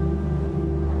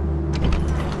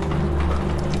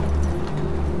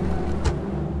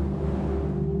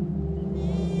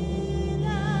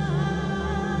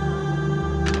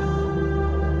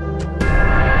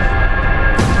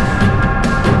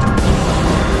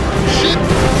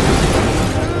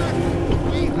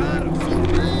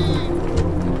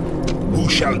 Who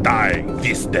shall die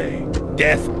this day?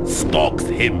 Death stalks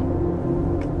him.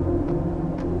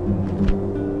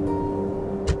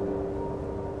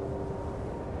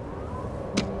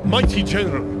 Mighty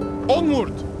general!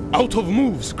 Onward! Out of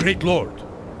moves, great lord!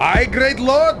 Aye, great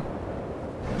lord.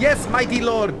 Yes, mighty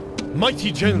lord.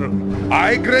 Mighty general!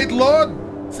 Aye, great lord.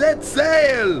 Set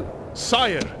sail.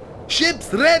 Sire!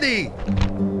 Ships ready.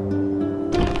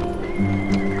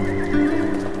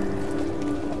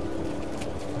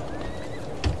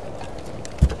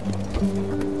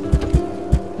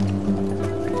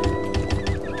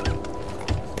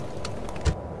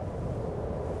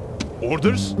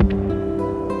 Orders?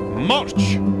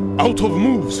 March! Out of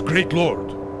moves, great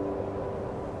lord!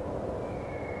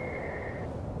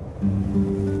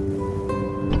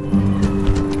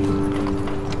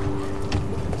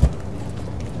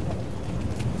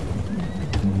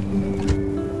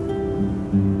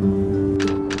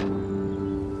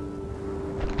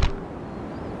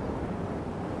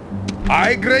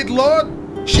 Aye, great lord!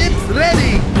 Ships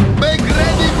ready! Make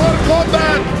ready for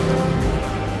combat!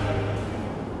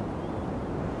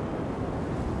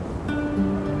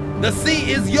 The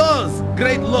sea is yours,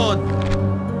 great lord!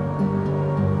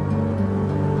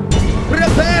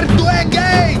 Prepare to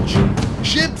engage!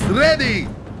 Ships ready!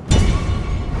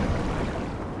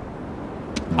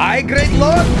 Aye, great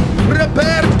lord!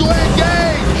 Prepare to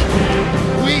engage!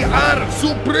 We are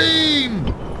supreme!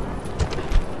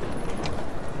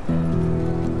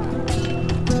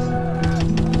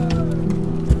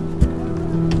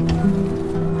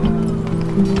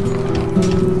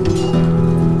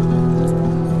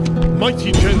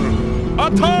 Mighty General,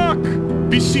 attack!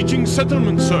 Besieging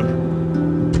settlement, sir.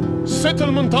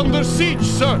 Settlement under siege,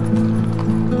 sir.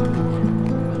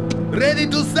 Ready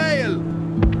to sail!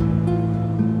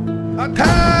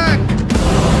 Attack!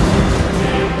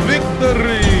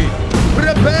 Victory!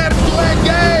 Prepare to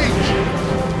engage!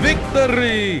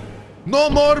 Victory! No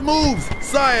more moves,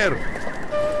 sire!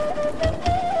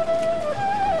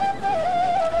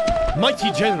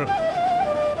 Mighty General.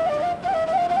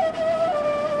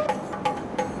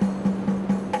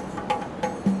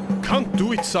 Can't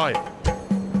do it, sire.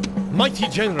 Mighty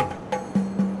General.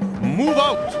 Move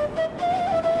out!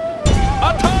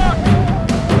 Attack!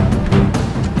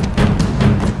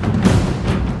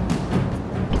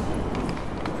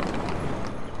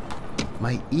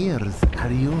 My ears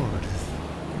are yours.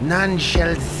 None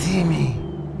shall see me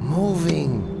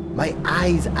moving. My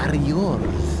eyes are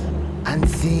yours.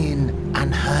 Unseen,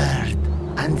 unheard.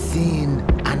 Unseen,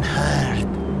 unheard.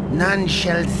 None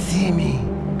shall see me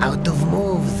out of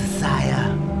moves,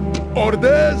 sire.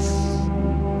 Orders!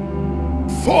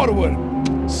 Forward!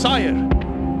 Sire.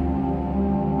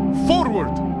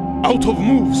 Forward! Out of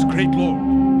moves, great lord.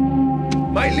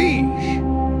 My liege!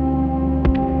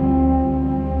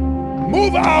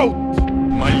 Move out!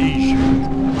 My liege.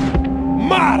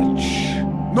 March!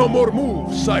 No more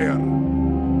moves, sire.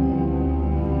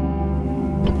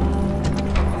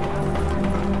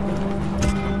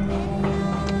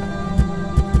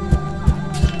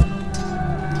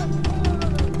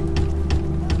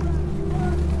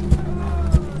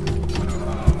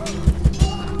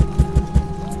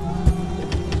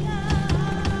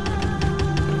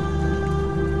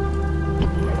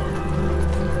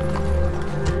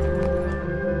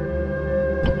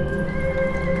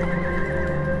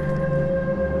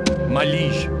 My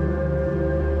liege.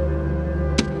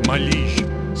 My liege.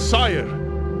 Sire.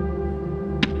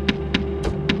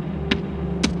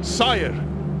 Sire.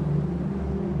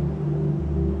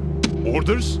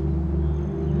 Orders?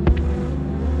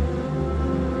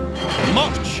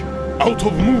 March! Out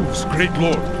of moves, great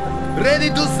lord. Ready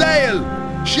to sail!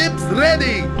 Ships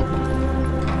ready!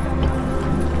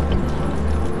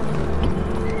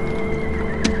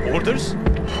 Orders?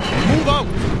 Move out!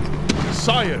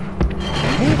 Sire!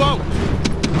 Move out!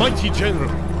 Mighty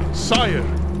General! Sire!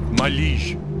 My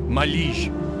liege! My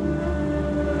liege!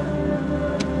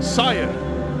 Sire!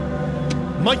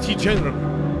 Mighty General!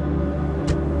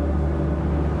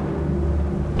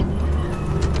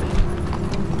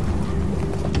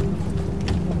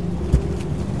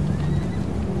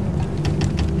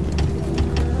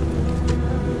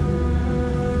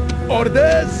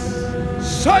 Orders!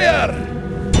 Sire!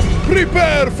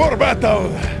 Prepare for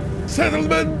battle!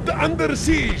 Settlement under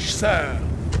siege, sir!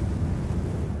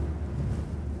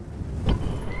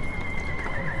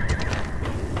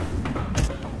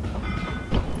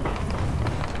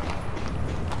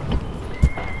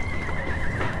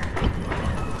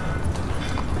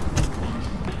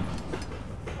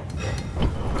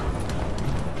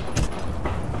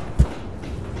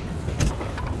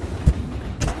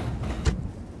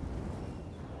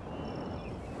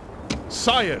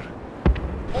 Sire!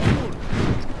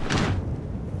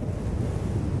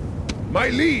 My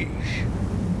liege!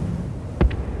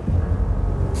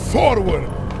 Forward!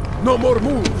 No more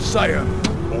moves, sire!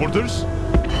 Orders?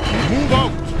 Move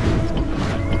out!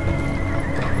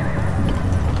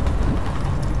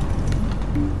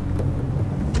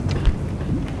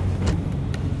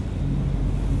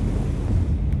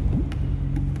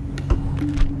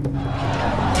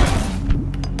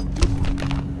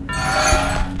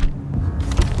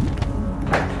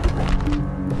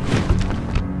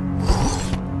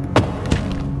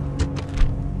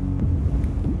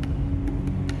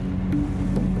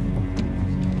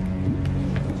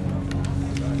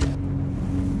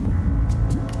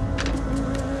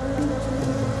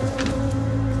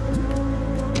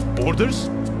 Orders?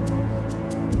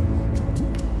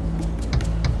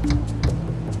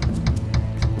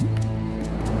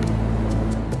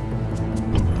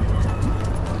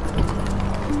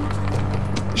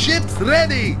 Ships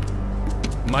ready!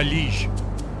 My liege.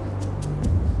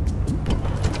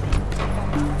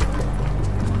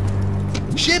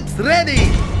 Ships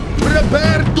ready!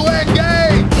 Prepare to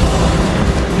engage!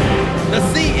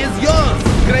 The sea is yours,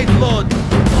 great lord!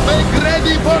 Make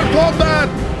ready for combat!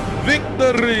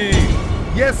 Victory!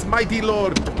 Yes, mighty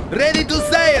lord! Ready to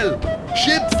sail!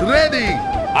 Ships ready!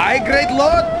 Aye, great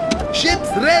lord! Ships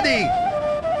ready!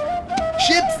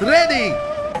 Ships ready!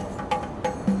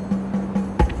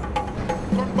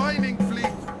 Combining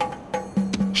fleet!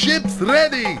 Ships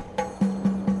ready!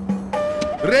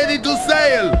 Ready to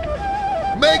sail!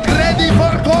 Make ready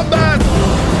for combat!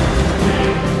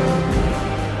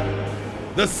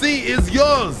 The sea is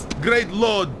yours, great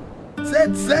lord!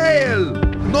 Set sail!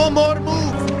 No more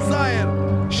moves, sire!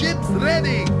 Ships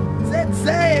ready! Set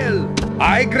sail!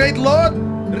 Aye, great lord!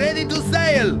 Ready to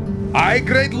sail! Aye,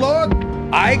 great lord!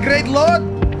 Aye, great lord!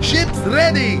 Ships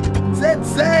ready! Set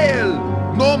sail!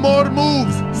 No more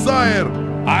moves, sire!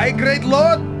 Aye, great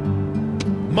lord!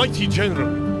 Mighty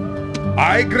general.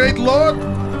 Aye, great lord!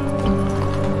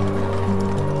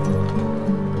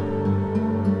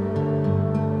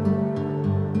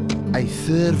 I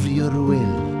serve your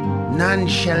will. None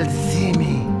shall see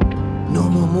me. No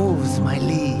more moves, my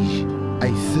liege.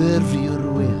 I serve your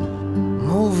will.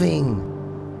 Moving.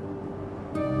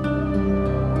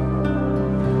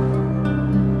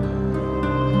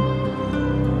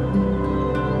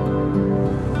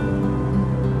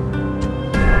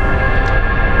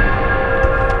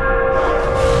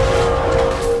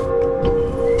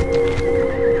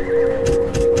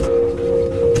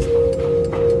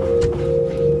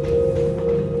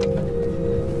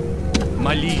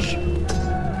 My liege.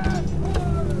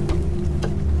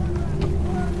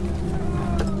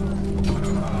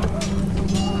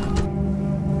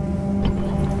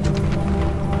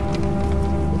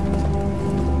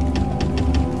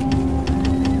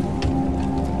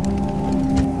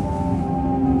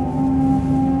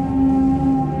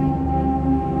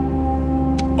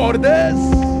 Orders!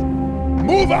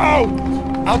 Move out!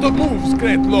 Out of moves,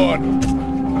 great lord!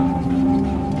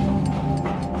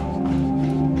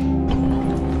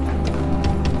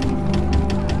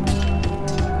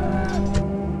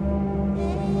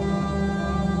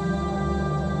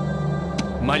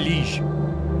 My liege.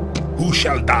 Who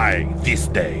shall die this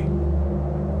day?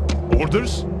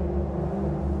 Orders?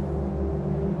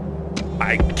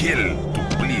 I kill to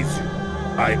please you.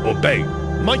 I obey.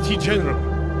 Mighty general.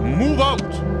 Move out.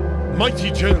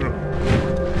 Mighty general.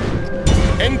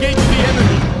 Engage the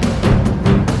enemy.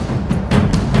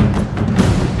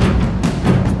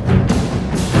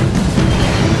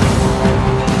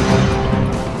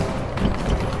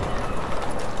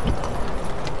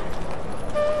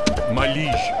 My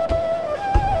liege.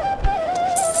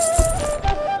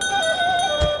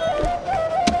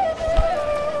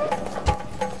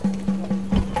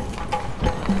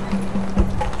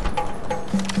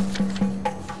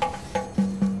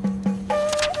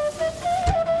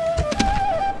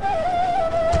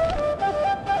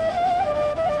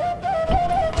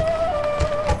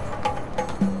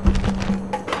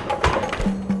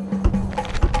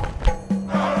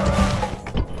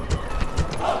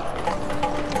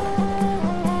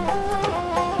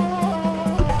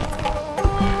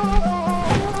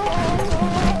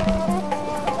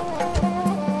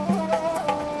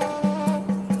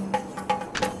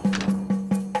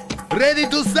 Ready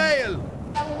to sail!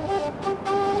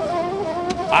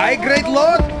 Aye, great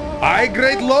lord! Aye,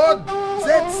 great lord!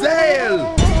 Set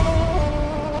sail!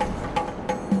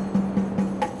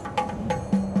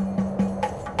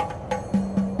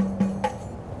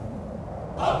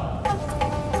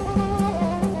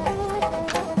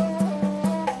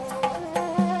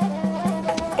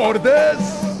 Orders!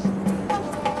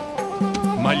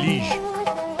 My liege.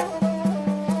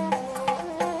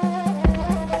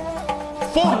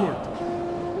 Forward!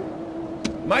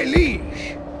 My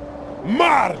liege!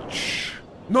 March!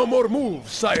 No more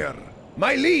moves, sire!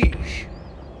 My liege!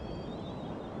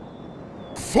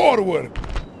 Forward!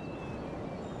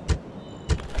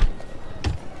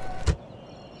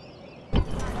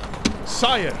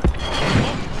 Sire!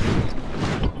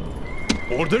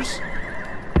 Orders?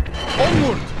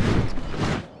 Onward!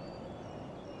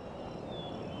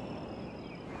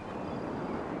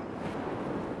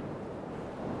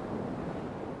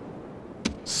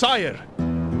 Sire!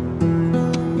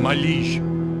 My liege.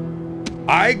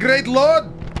 Aye, great lord!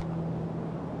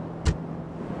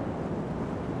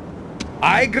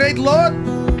 Aye, great lord!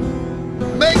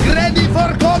 Make ready! ready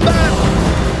for combat!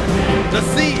 The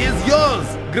sea is yours,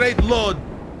 great lord.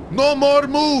 No more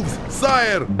moves,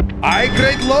 sire. Aye,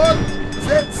 great lord.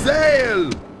 Set sail.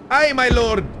 Aye, my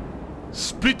lord.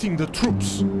 Splitting the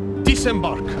troops.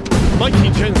 Disembark. Mighty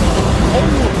general.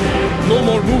 Onward. No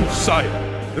more moves, sire.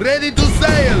 Ready to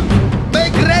sail.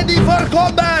 Make ready for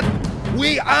combat.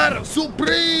 We are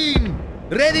supreme.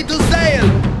 Ready to sail.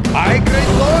 Aye, great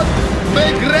lord.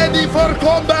 Make ready for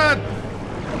combat.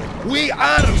 We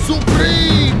are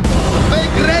supreme.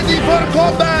 Make ready for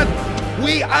combat.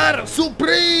 We are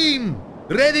supreme.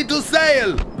 Ready to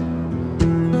sail.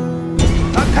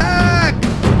 Attack.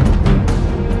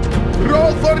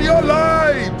 Roll for your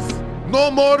lives. No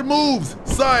more moves,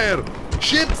 sire.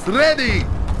 Ships ready.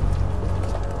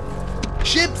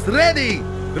 Ships ready.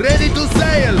 Ready to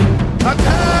sail.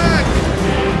 Attack.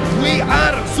 We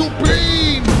are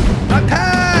supreme.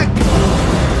 Attack.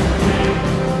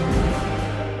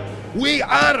 We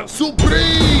are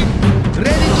supreme.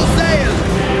 Ready to sail.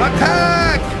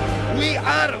 Attack. We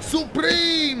are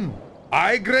supreme.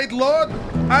 Aye, great lord.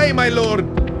 Aye, my lord.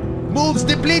 Moves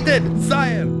depleted,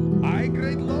 sire. Aye,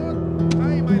 great lord.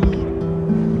 Aye, my lord.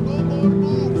 No more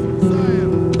moves, sire.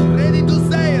 Ready to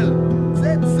sail.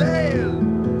 Set sail.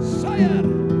 Sire.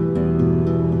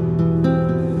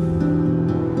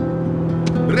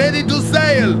 Ready to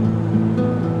sail.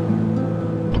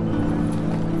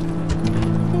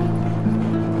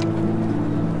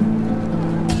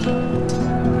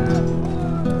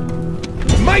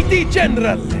 Mighty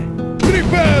General,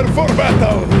 prepare for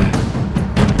battle!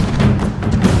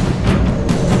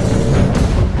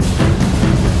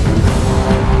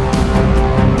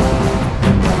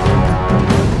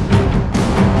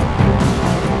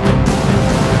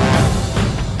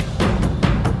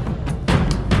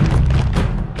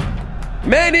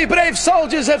 Many brave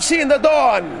soldiers have seen the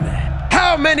dawn.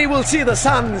 How many will see the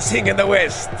sun sing in the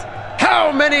west?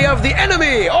 How many of the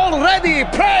enemy already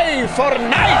pray for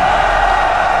night?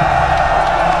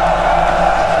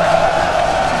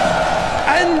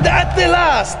 And at the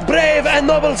last, brave and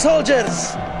noble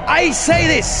soldiers, I say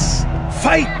this: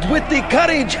 fight with the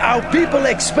courage our people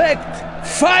expect.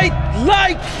 Fight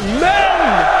like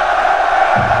men!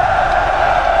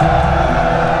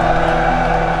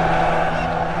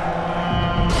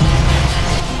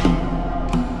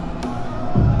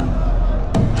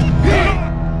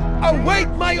 Await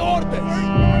my orders!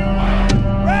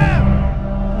 Ram!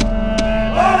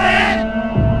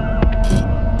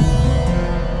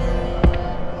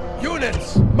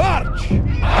 Units, march!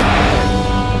 Units,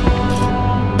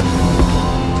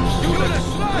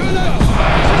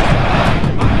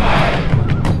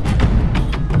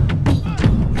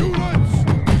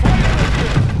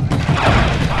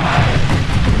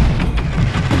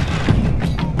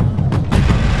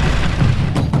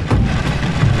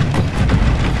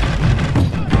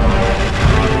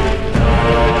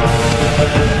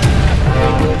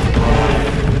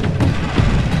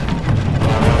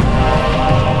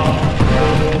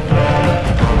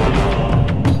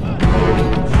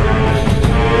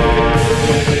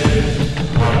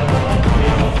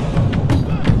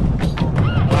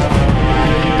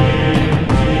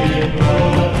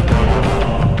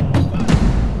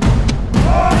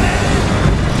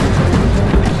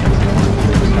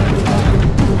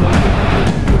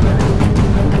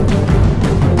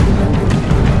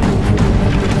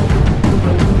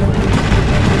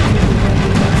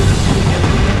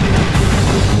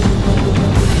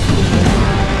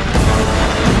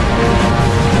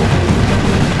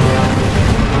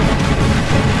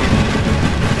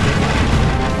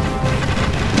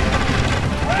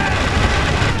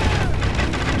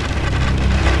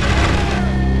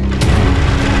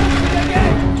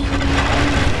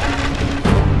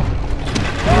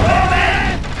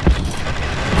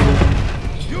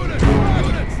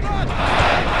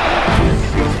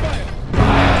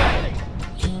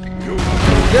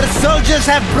 Your soldiers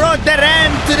have brought the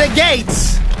ram to the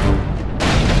gates!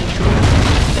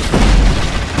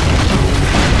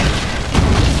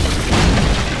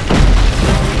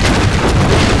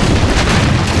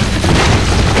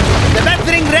 The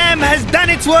battering ram has done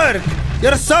its work!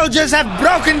 Your soldiers have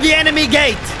broken the enemy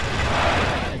gate!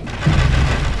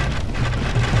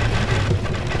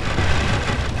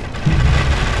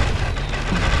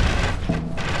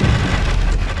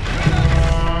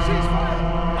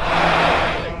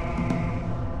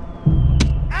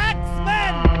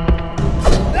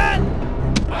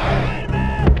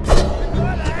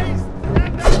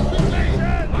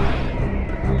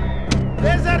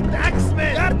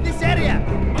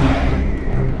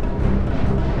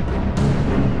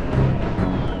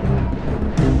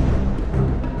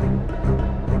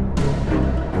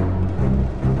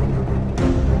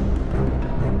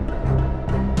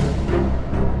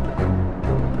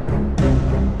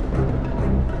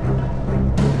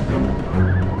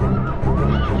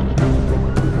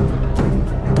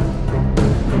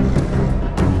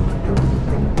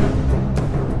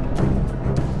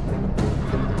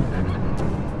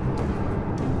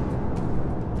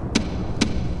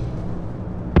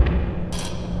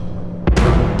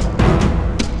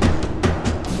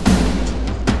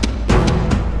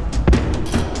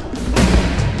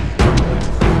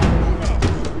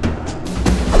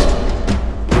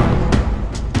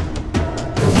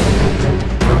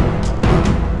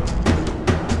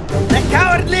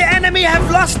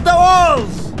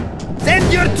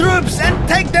 your troops and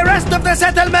take the rest of the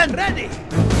settlement! Ready!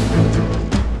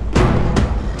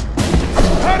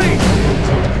 Hurry!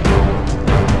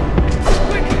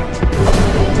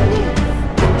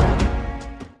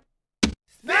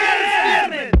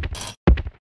 Spearmen!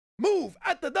 Move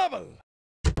at the double!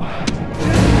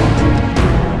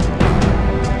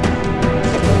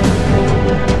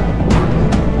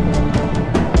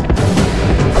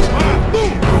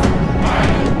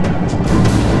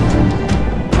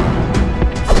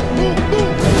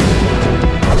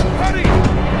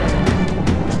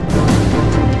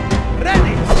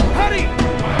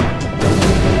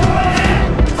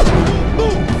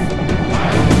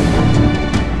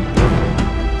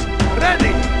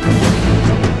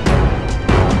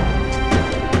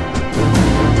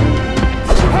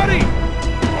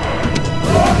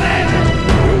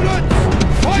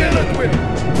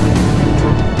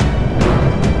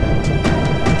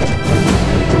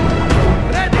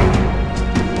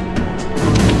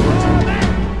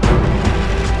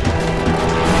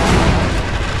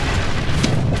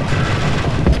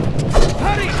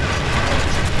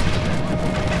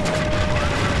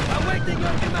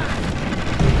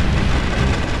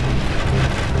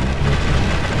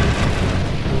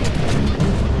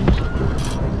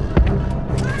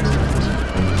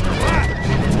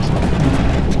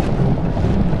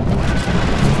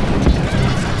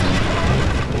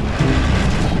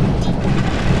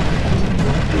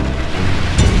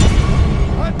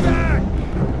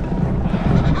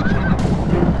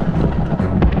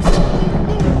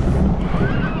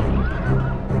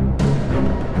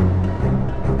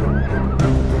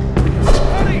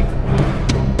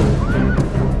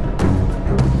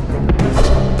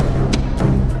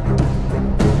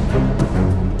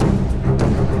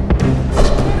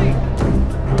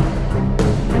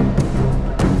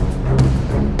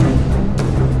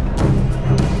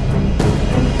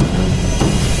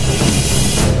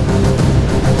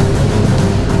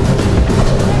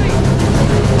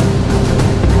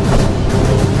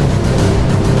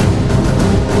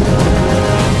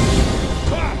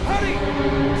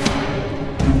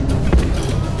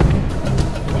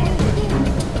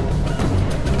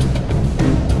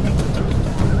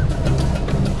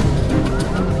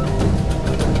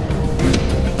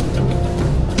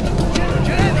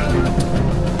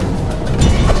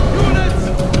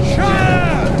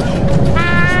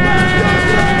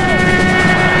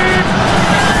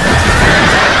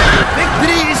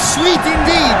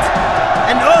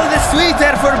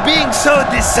 So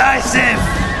decisive!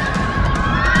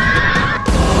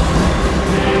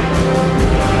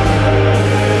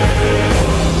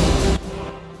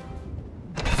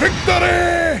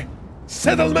 Victory!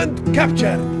 Settlement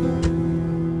captured!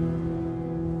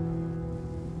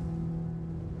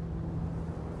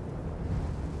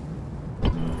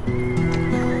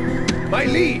 My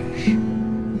liege!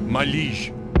 My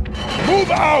liege.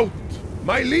 Move out!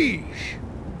 My liege!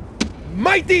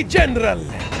 Mighty General!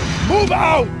 Move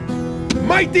out!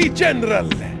 Mighty General!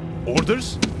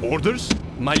 Orders? Orders?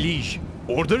 My liege.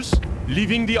 Orders?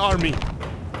 Leaving the army.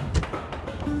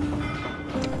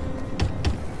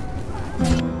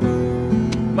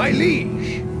 My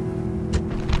liege!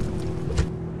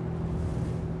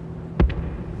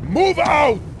 Move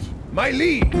out! My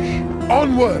liege!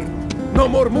 Onward! No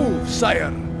more moves,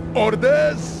 sire!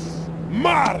 Orders!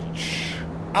 March!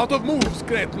 Out of moves,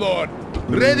 great lord!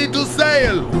 Ready to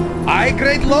sail! Aye,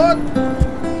 great lord!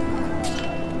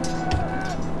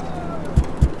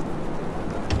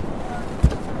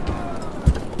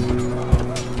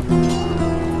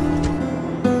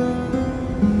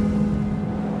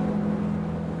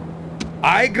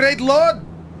 Aye, great lord!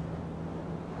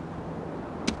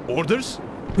 Orders?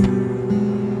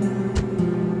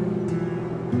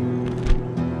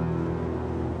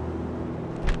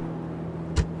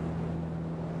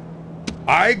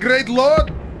 Aye, great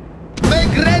lord!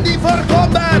 Make ready for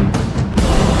combat!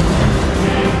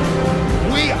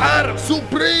 We are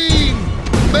supreme!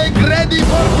 Make ready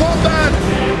for combat!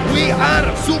 We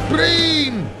are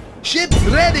supreme! Ships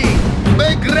ready!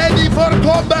 Make ready for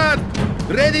combat!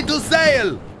 Ready to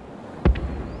sail!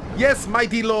 Yes,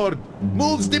 mighty lord!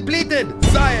 Moves depleted,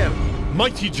 sire!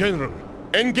 Mighty general,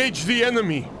 engage the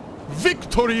enemy!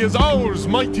 Victory is ours,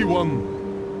 mighty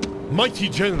one! Mighty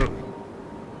general!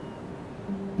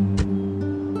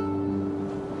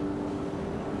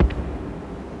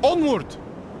 Onward!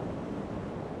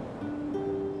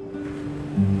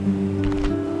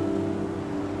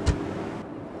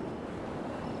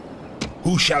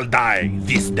 Who shall die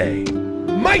this day?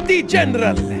 Mighty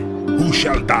General! Who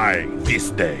shall die this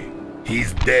day?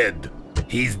 He's dead.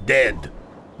 He's dead.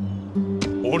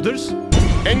 Orders?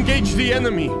 Engage the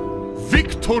enemy!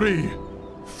 Victory!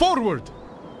 Forward!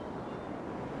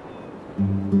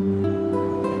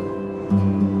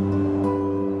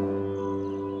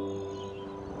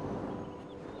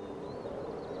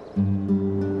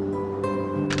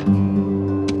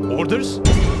 Orders?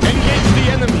 Engage the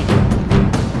enemy!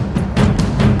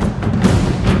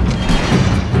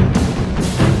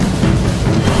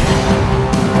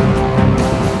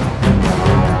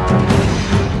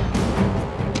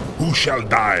 Who shall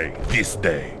die this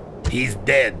day? He's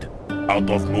dead. Out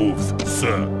of moves,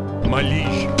 sir. My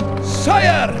liege.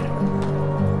 Sire!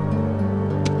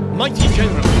 Mighty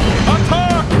General.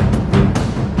 Attack!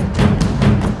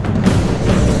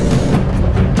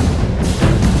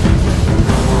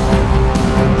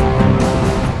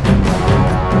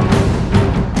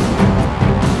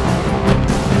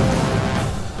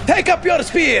 Take up your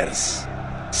spears!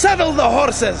 Saddle the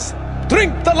horses!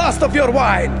 Drink the last of your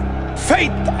wine!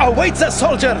 Fate awaits us,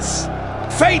 soldiers!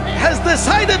 Fate has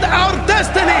decided our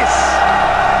destinies!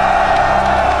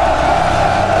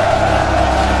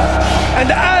 And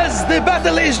as the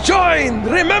battle is joined,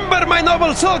 remember, my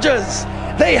noble soldiers,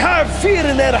 they have fear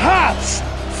in their hearts!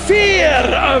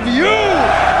 Fear of you!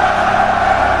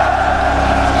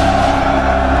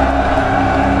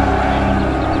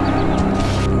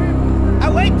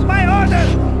 Await my order!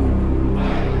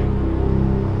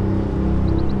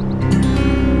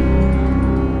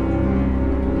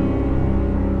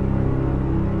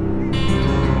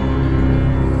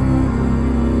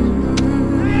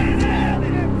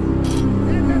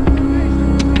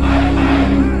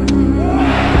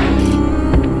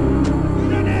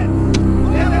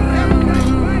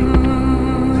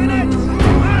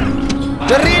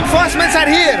 The reinforcements are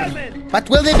here! But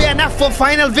will they be enough for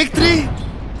final victory?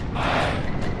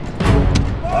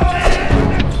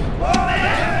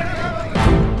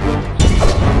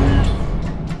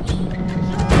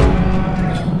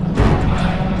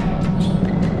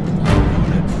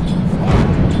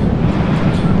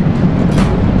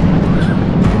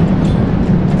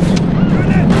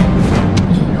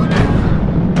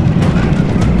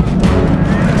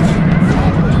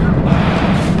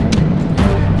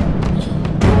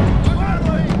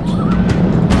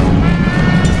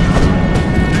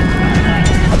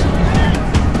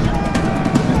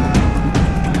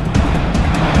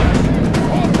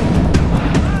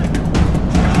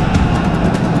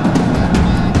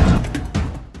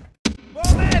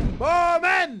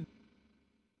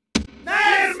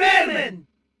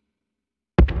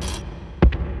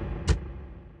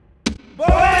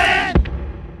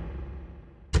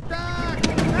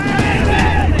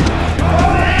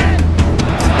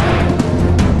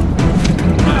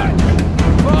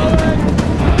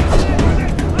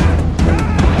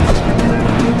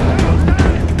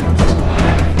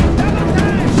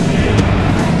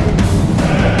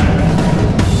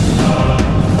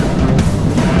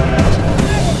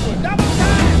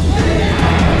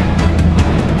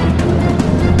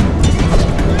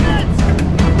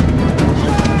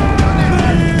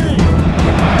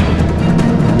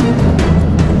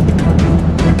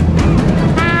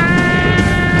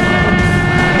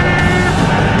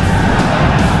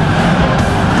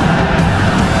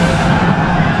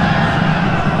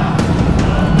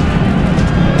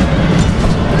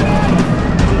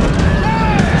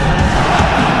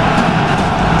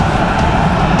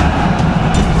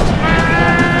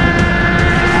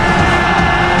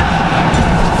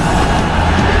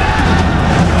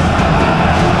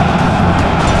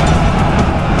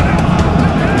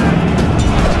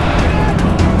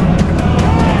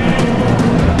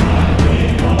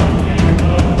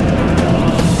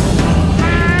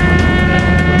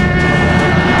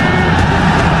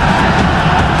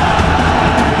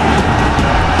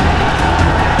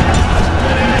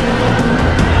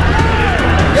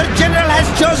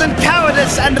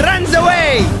 And runs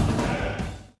away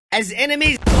as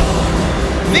enemies.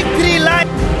 Victory lies.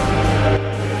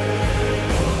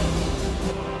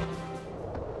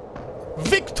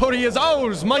 Victory is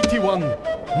ours, mighty one,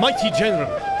 mighty general,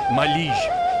 my liege.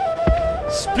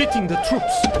 Splitting the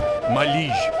troops, my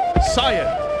liege,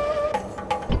 sire.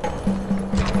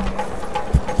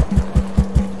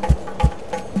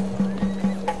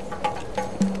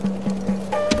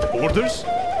 Orders,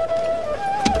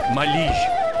 my liege.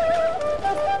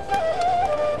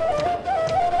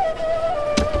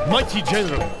 Mighty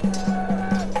General!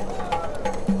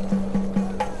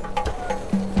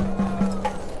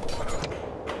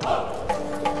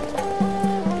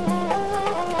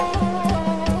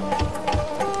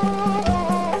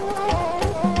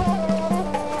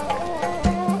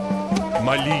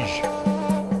 My liege!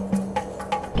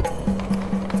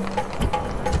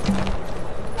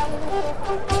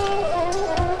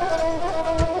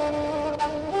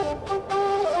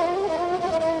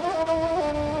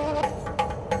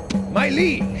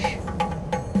 liege.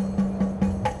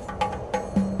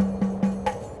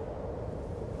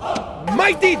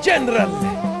 Mighty General!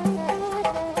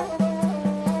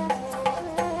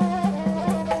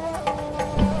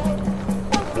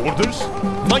 Orders,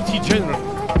 mighty general.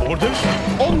 Orders,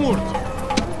 onward.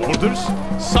 Orders,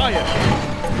 sire.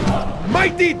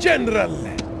 Mighty General!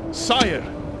 Sire,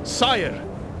 sire.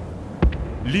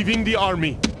 Leaving the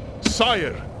army.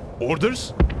 Sire.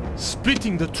 Orders,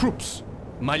 splitting the troops.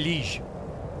 My liege.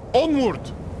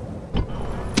 Onward.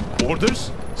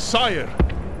 Orders, sire.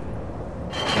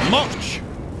 March.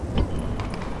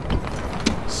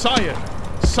 Sire,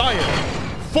 sire.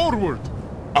 Forward.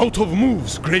 Out of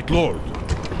moves, great lord.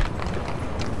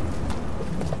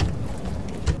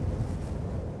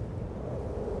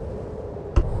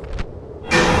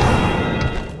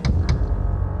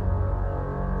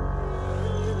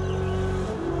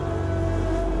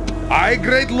 Aye,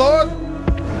 great lord?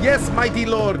 Yes, mighty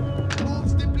lord.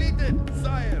 Moves depleted,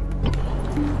 sire.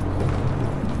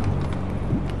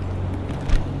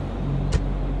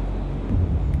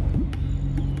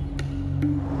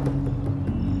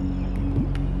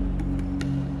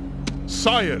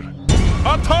 Sire,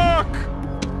 attack!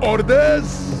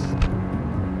 Orders!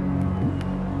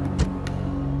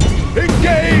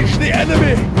 Engage the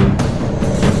enemy!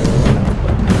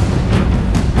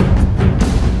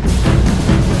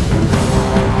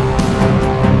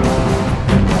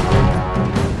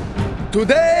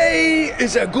 Today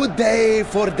is a good day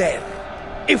for death.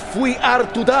 If we are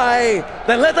to die,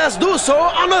 then let us do so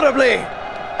honorably.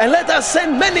 And let us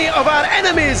send many of our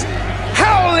enemies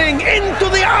howling into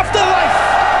the afterlife.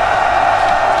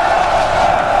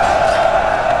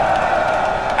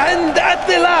 And at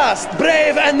the last,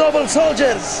 brave and noble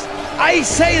soldiers, I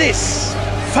say this: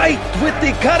 fight with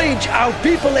the courage our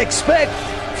people expect.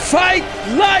 Fight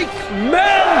like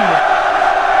men!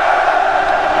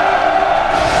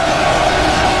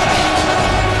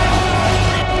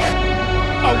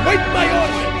 Await my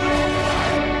orders!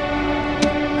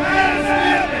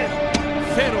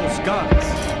 Pharaoh's guards.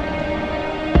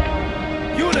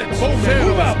 Units, Pharaoh's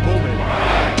move out! bowmen.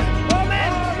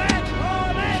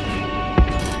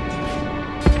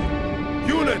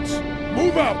 Units,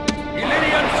 move out!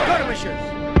 Illyrian skirmishers!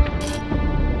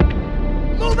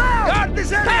 Move out! Guard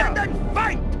this area! Stand and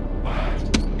fight!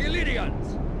 Illyrians!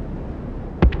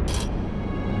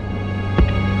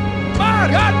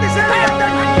 March! Guard this area! Stand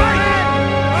and fight!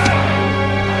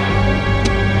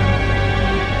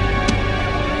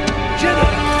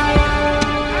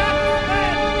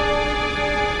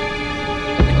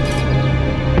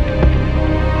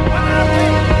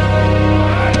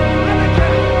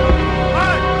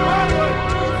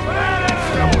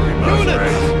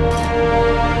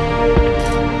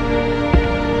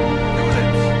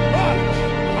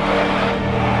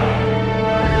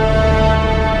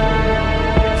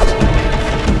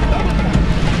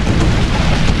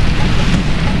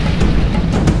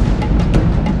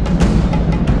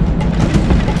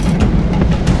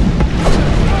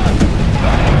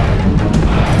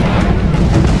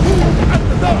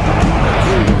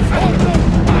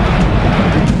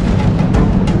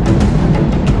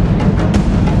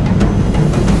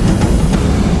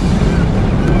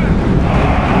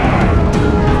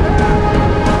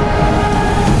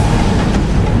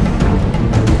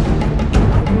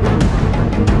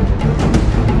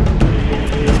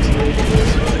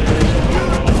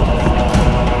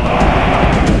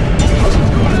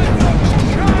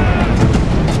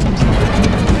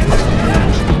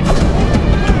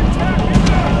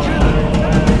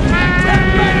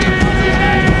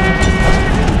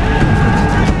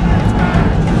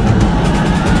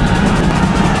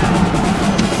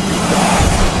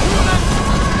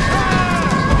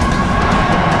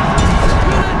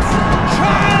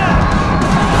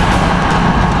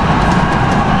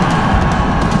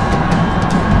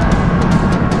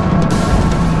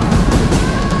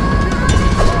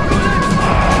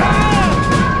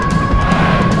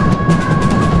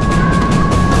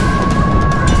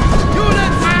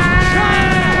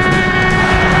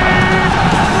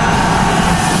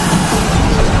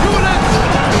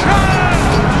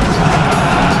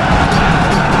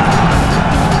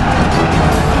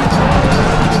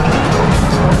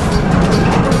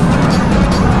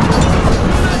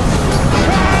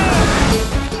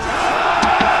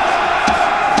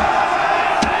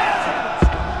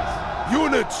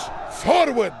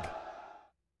 Forward!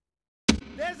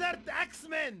 Desert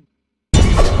Axemen!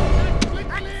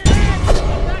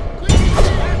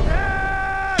 Attack!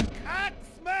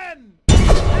 Axemen!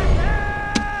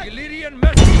 Attack! Illyrian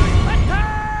mercenaries!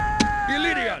 Attack!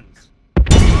 Illyrians!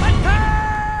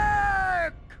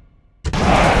 Attack!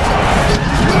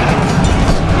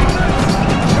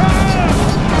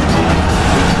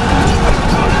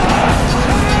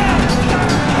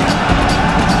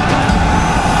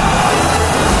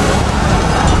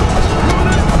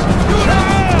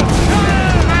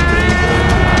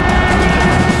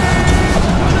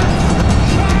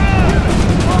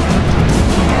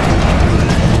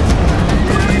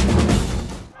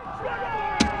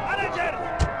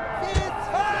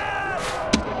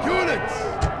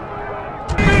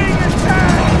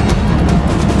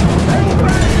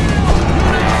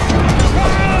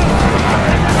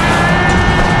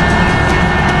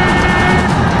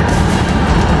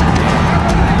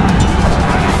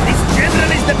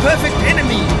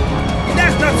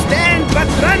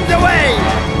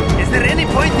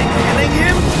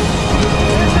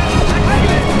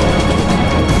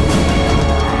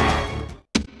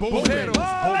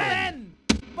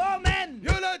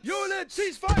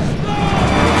 Ceasefire!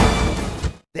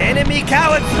 The enemy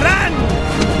cowards run!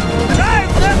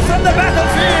 Drive them from the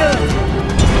battlefield!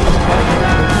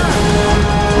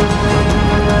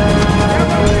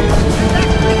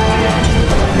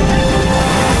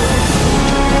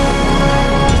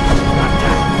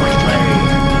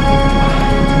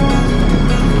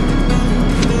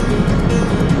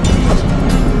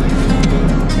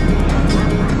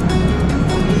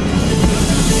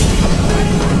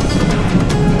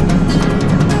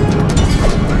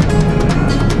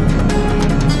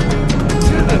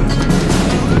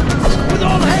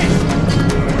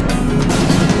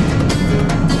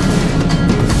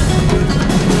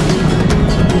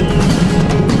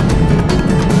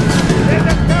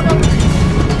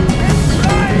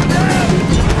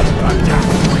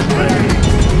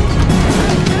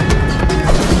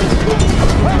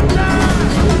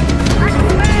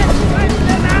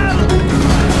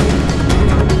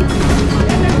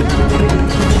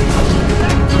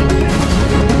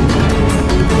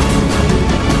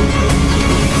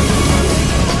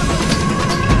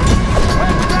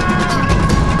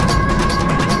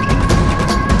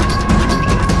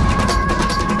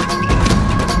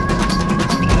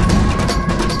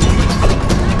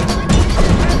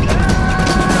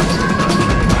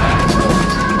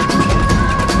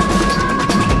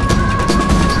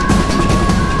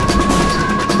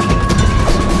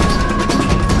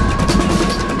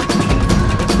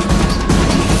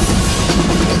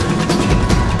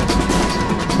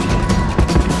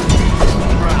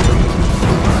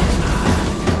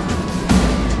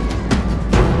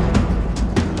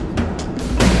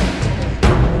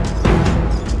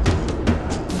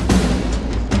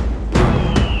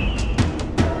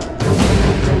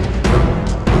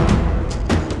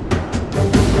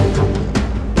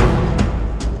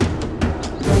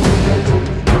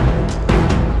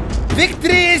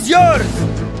 Victory is yours!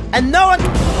 And no one...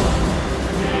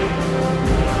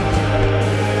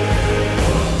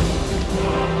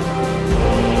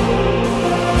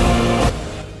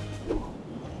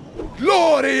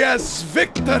 Glorious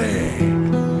victory!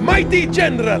 Mighty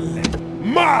General,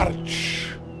 march!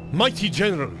 Mighty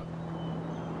General,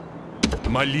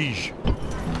 my liege.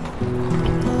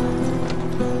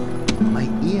 My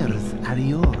ears are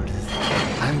yours,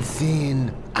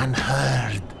 unseen,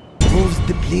 unheard. Moves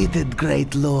depleted,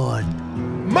 great lord.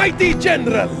 Mighty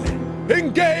General,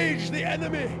 engage the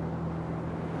enemy!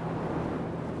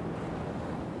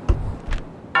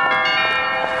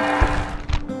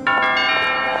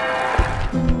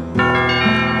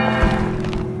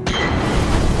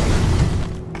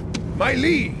 My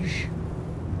liege!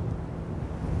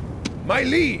 My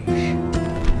liege!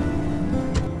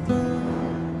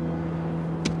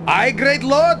 Aye, great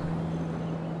lord.